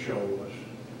 you show us,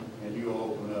 and you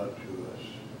open up to us.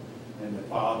 And that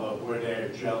Father, where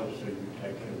there's jealousy, you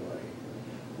take it away.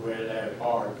 Where there's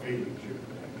hard feelings, you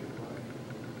take it away.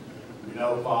 We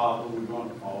know, Father, we're going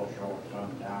to fall short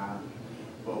sometimes,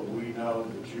 but we know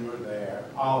that you are there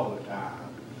all the time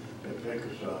to pick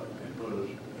us up and put us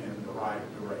in the right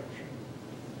direction.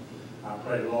 I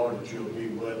pray, Lord, that you'll be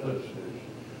with us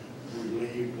as we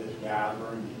leave this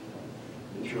gathering,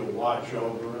 that you'll watch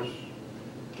over us,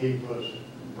 keep us,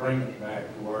 bring us back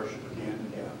to worship again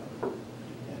together.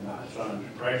 In thy Son's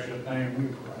precious name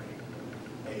we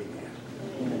pray. Amen.